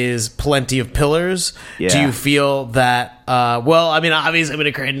 pillars is plenty of pillars? Yeah. Do you feel that well, I mean, obviously I'm going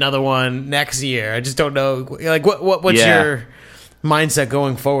to create another one next year. I just don't know, like what's your mindset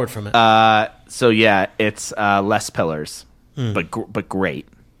going forward from it? So yeah, it's less pillars, but great.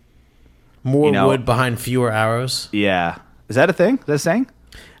 More wood behind fewer arrows. Yeah. Is that a thing? Is that a saying?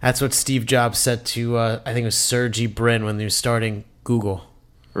 That's what Steve Jobs said to I think it was Sergey Brin when he was starting Google.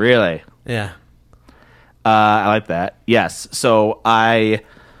 Really? Yeah. I like that. Yes. So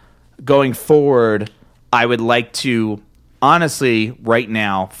going forward, I would like to honestly right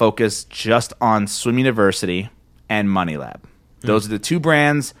now focus just on Swim University and Money Lab. Those are the 2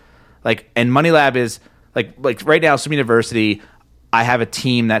 brands. And Money Lab is like right now, Swim University, I have a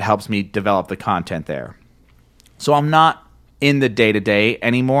team that helps me develop the content there. So I'm not in the day-to-day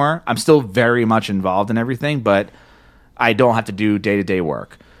anymore. I'm still very much involved in everything, but I don't have to do day-to-day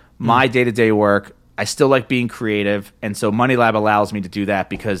work. My day-to-day work, I still like being creative, and so Money Lab allows me to do that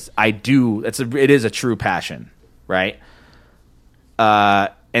because it is a true passion, right?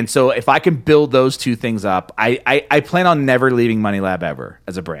 And so if I can build those 2 things up, I plan on never leaving Money Lab ever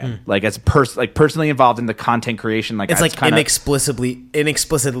as a brand. Personally involved in the content creation. It's like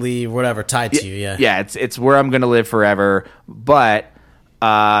inexplicitly whatever tied to you. Yeah. Yeah. It's where I'm going to live forever. But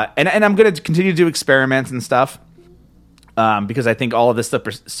and I'm going to continue to do experiments and stuff because I think all of this stuff.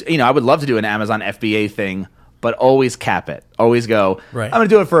 I would love to do an Amazon FBA thing, but always cap it. Always go. Right. I'm going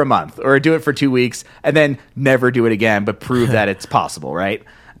to do it for a month or do it for 2 weeks and then never do it again, but prove that it's possible. Right.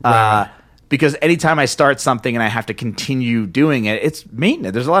 Right. Because anytime I start something and I have to continue doing it, it's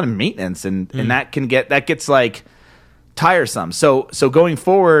maintenance. There's a lot of maintenance, and that gets like tiresome. So going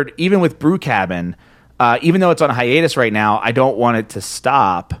forward, even with Brew Cabin, even though it's on hiatus right now, I don't want it to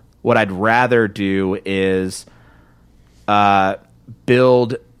stop. What I'd rather do is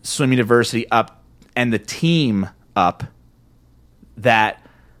build Swim University up and the team up that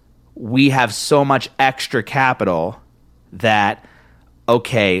we have so much extra capital that,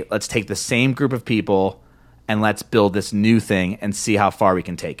 okay, let's take the same group of people and let's build this new thing and see how far we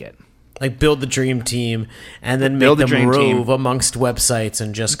can take it. Like build the dream team and then make them rove amongst websites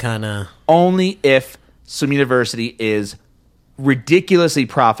and just kind of... Only if Swim University is ridiculously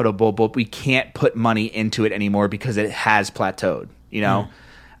profitable, but we can't put money into it anymore because it has plateaued,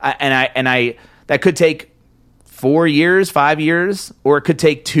 And I that could take 4 years, 5 years, or it could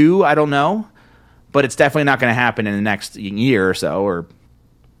take 2, I don't know. But it's definitely not going to happen in the next year or so, or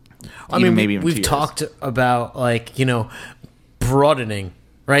maybe even 2 years. We've talked about broadening,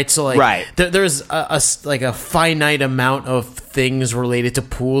 right? So right. There's a finite amount of things related to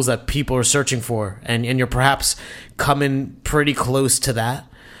pools that people are searching for, and you're perhaps coming pretty close to that.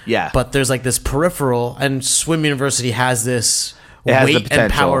 Yeah. But there's this peripheral, and Swim University has this weight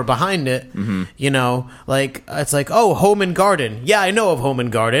and power behind it. Mm-hmm. It's Home and Garden. Yeah, I know of Home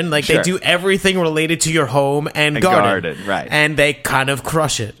and Garden. Sure. They do everything related to your home and garden. Right. And they kind of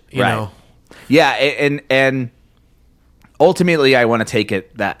crush it, you know. Yeah, and ultimately I want to take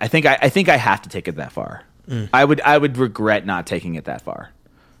it that I think I have to take it that far. I would regret not taking it that far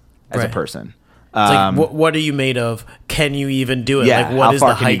as a person. It's what are you made of? Can you even do it? Yeah, what is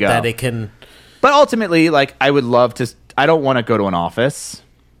the height that it can? But ultimately, I would love to. I don't want to go to an office,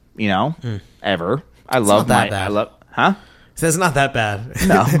 ever. I love my. Bad. I love, huh? So it's not that bad.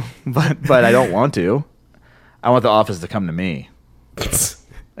 No, but I don't want to. I want the office to come to me.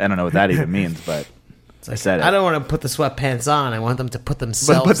 I don't know what that even means, but I said it. I don't want to put the sweatpants on. I want them to put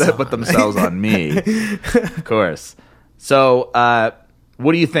themselves on. Put themselves on me, of course. So,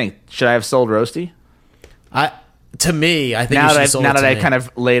 what do you think? Should I have sold Roasty? I think now that I kind of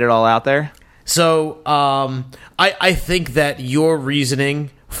laid it all out there. So, I think that your reasoning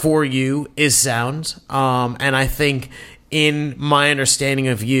for you is sound, and I think in my understanding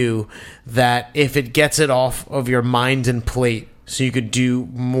of you that if it gets it off of your mind and plate so you could do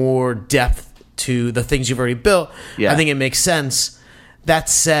more depth to the things you've already built, I think it makes sense. That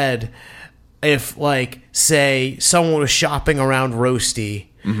said, if say someone was shopping around Roasty,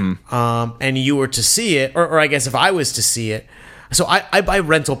 and you were to see it, or I guess if I was to see it, so I buy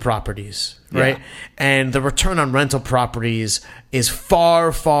rental properties, right? Yeah. And the return on rental properties is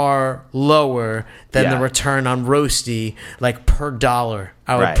far, far lower than the return on Roasty, per dollar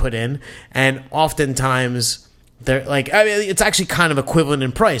I would put in. And oftentimes they're it's actually kind of equivalent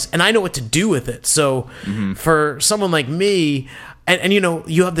in price. And I know what to do with it. So for someone like me, and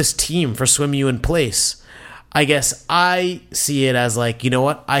you have this team for Swim U in place, I guess I see it as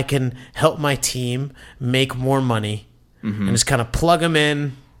what? I can help my team make more money. And just kind of plug them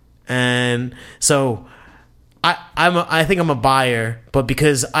in. And so I think I'm a buyer, but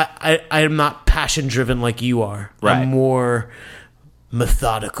because I am not passion driven like you are. Right. I'm more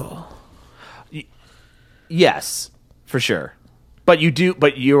methodical. Yes, for sure. But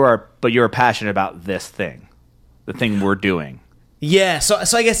you're passionate about this thing, the thing we're doing. Yeah, so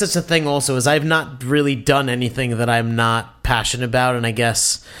I guess that's the thing also, is I've not really done anything that I'm not passionate about, and I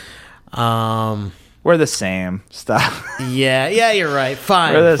guess We're the same stuff. yeah, you're right.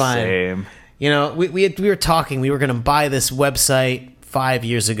 Fine. We're the fine. same. You know, we were talking, we were going to buy this website 5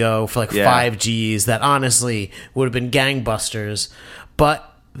 years ago for like 5 Gs that honestly would have been gangbusters,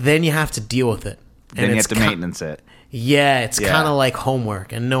 but then you have to deal with it. Then you have to maintenance it. Yeah, it's kind of like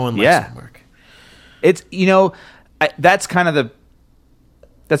homework, and no one likes homework. It's, that's kind of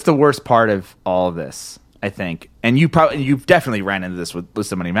that's the worst part of all of this, I think. And you've definitely ran into this with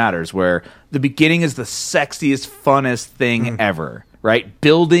So Money Matters, where the beginning is the sexiest, funnest thing ever, right?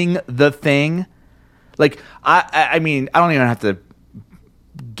 Building the thing. Like, I mean, I don't even have to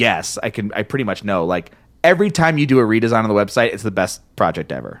guess. I pretty much know. Like, every time you do a redesign on the website, it's the best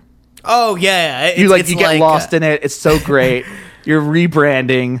project ever. Oh yeah, You get lost in it. It's so great. You're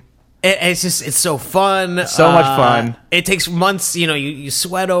rebranding. It's so fun. So much fun. It takes months. You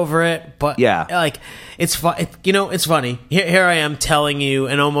sweat over it, but like it's fun. It's funny. Here I am telling you,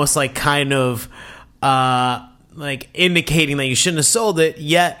 and almost like kind of like indicating that you shouldn't have sold it.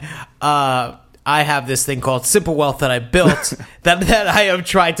 Yet I have this thing called Simple Wealth that I built that I have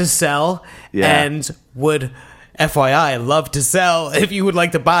tried to sell and would. FYI, love to sell if you would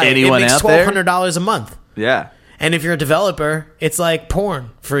like to buy it. It makes $1,200 a month. Yeah. And if you're a developer, it's like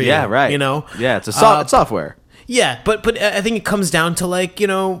porn for you. Yeah, right. Yeah, it's a software. Yeah, but I think it comes down to like,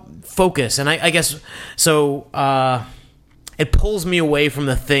 focus. And I guess so it pulls me away from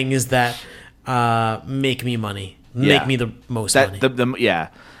the things that make me money. Make me the most money.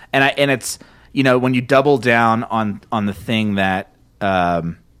 And it's when you double down on the thing that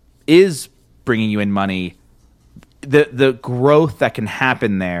is bringing you in money, the growth that can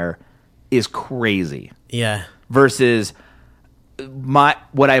happen there is crazy. Yeah. Versus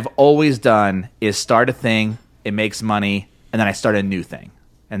what I've always done is start a thing, it makes money, and then I start a new thing.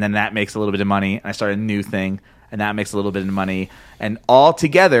 And then that makes a little bit of money, and I start a new thing, and that makes a little bit of money. And all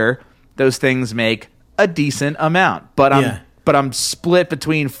together, those things make a decent amount. But I'm split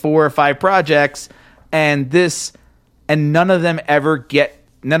between 4 or 5 projects, and none of them ever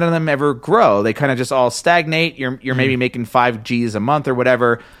grow. They kind of just all stagnate. You're maybe making 5 Gs a month or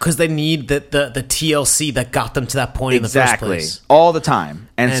whatever. Because they need the TLC that got them to that point in the first place. All the time.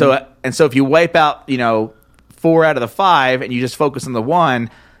 And so if you wipe out, 4 out of the 5 and you just focus on the 1,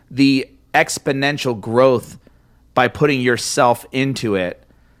 the exponential growth by putting yourself into it,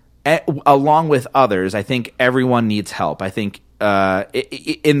 along with others, I think everyone needs help. I think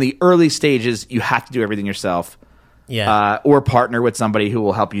in the early stages, you have to do everything yourself. Yeah. Or partner with somebody who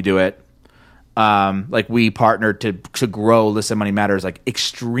will help you do it. Like we partnered to grow Listen Money Matters like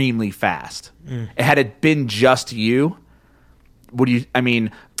extremely fast. Had it been just you,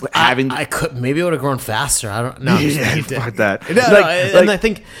 I could maybe it would have grown faster. I don't know. Fuck that. And I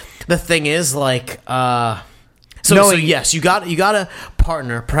think the thing is like so yes, you got a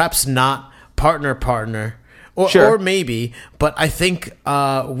partner, perhaps not partner. Or maybe, but I think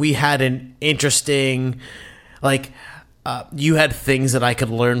we had an interesting you had things that I could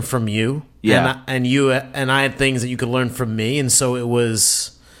learn from you, and I had things that you could learn from me, and so it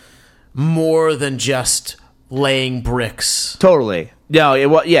was more than just laying bricks. Totally, no, it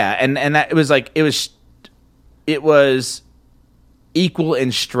was and that it was equal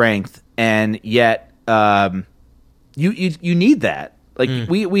in strength, and yet you need that. Like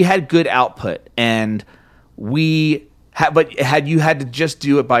we had good output, and but had you had to just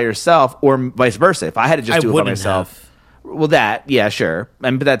do it by yourself, or vice versa, if I had to just do it by myself, well, sure,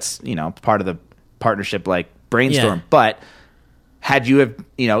 but that's part of the partnership, like brainstorm. Yeah. But had you have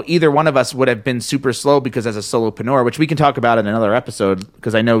either one of us would have been super slow because as a solopreneur, which we can talk about in another episode,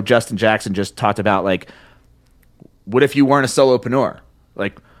 because I know Justin Jackson just talked about like, what if you weren't a solopreneur?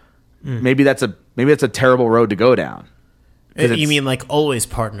 Like maybe that's a terrible road to go down. You mean like always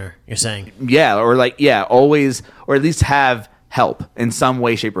partner, you're saying? Yeah, or always, or at least have help in some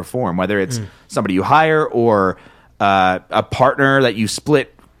way, shape, or form, whether it's somebody you hire or a partner that you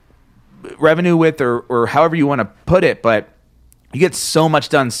split revenue with, or however you want to put it. But you get so much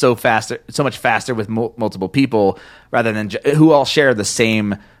done so much faster with multiple people rather than who all share the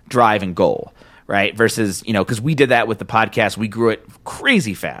same drive and goal, right? Versus, because we did that with the podcast, we grew it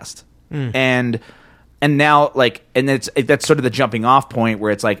crazy fast. And And now, like, and that's sort of the jumping off point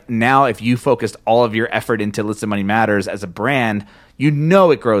where it's like, now if you focused all of your effort into Listen Money Matters as a brand, you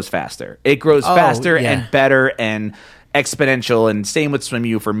know it grows faster. It grows faster and better and exponential. And same with Swim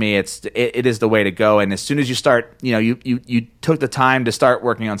U for me. It is the way to go. And as soon as you start, you know, you took the time to start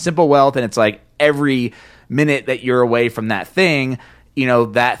working on Simple Wealth, and it's like every minute that you're away from that thing, you know,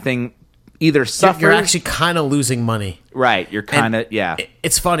 that thing either suffers. You're actually kind of losing money. Right. You're kind of,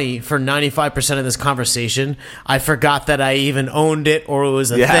 It's funny, for 95% of this conversation, I forgot that I even owned it or it was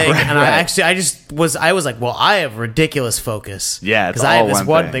a thing. Right, and I was like, well, I have ridiculous focus. Yeah. Because I have this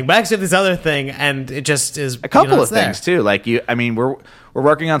one thing. But actually this other thing, and it just is a couple of things too. Like we're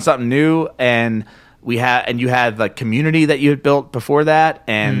working on something new, and you had the community that you had built before that.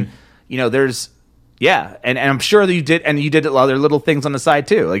 And, you know, there's, yeah, and I'm sure that you did other little things on the side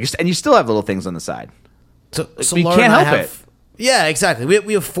too. Like, and you still have little things on the side. So you can't help it. Yeah, exactly.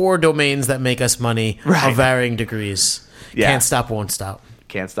 We have 4 domains that make us money of varying degrees. Yeah. Can't stop, won't stop.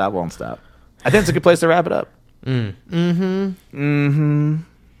 Can't stop, won't stop. I think it's a good place to wrap it up. All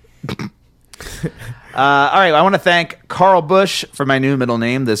right, I want to thank Carl Bush for my new middle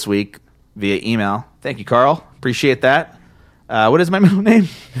name this week via email. Thank you, Carl. Appreciate that. What is my middle name?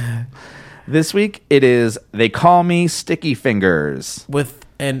 This week, it is They Call Me Sticky Fingers. With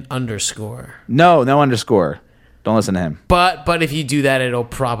an underscore. No underscore. Don't listen to him. But if you do that, it'll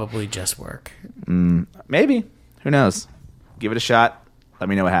probably just work. Maybe. Who knows? Give it a shot. Let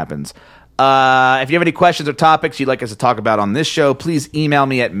me know what happens. If you have any questions or topics you'd like us to talk about on this show, please email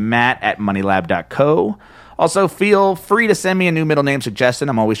me at matt@moneylab.co. Also, feel free to send me a new middle name suggestion.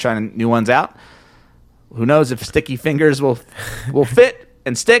 I'm always trying new ones out. Who knows if Sticky Fingers will fit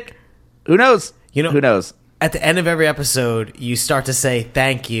and stick? Who knows? You know, who knows? At the end of every episode, you start to say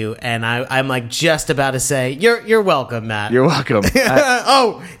thank you, and I'm like just about to say you're welcome, Matt. You're welcome. It's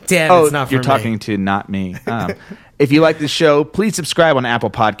not for me. You're talking to not me. If you like this show, please subscribe on Apple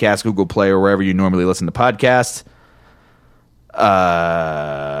Podcasts, Google Play, or wherever you normally listen to podcasts.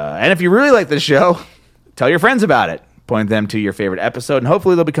 And if you really like this show, tell your friends about it. Point them to your favorite episode, and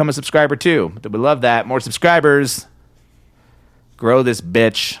hopefully they'll become a subscriber too. We love that. More subscribers. Grow this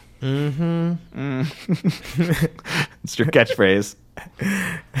bitch. It's your catchphrase.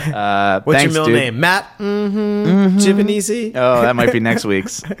 What's your middle name? Matt? Giovanisi? Oh, that might be next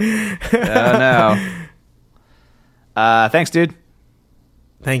week's. Oh, no. Thanks, dude.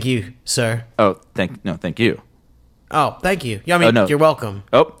 Thank you, sir. Oh, thank you. Oh, thank you. I mean, you're welcome.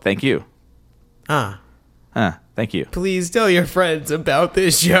 Oh, thank you. Thank you. Please tell your friends about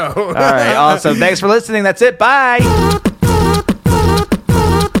this show. All right, awesome. Thanks for listening. That's it. Bye.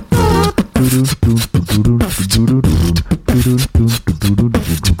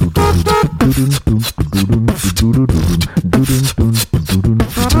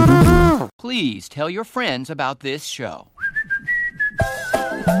 Please tell your friends about this show.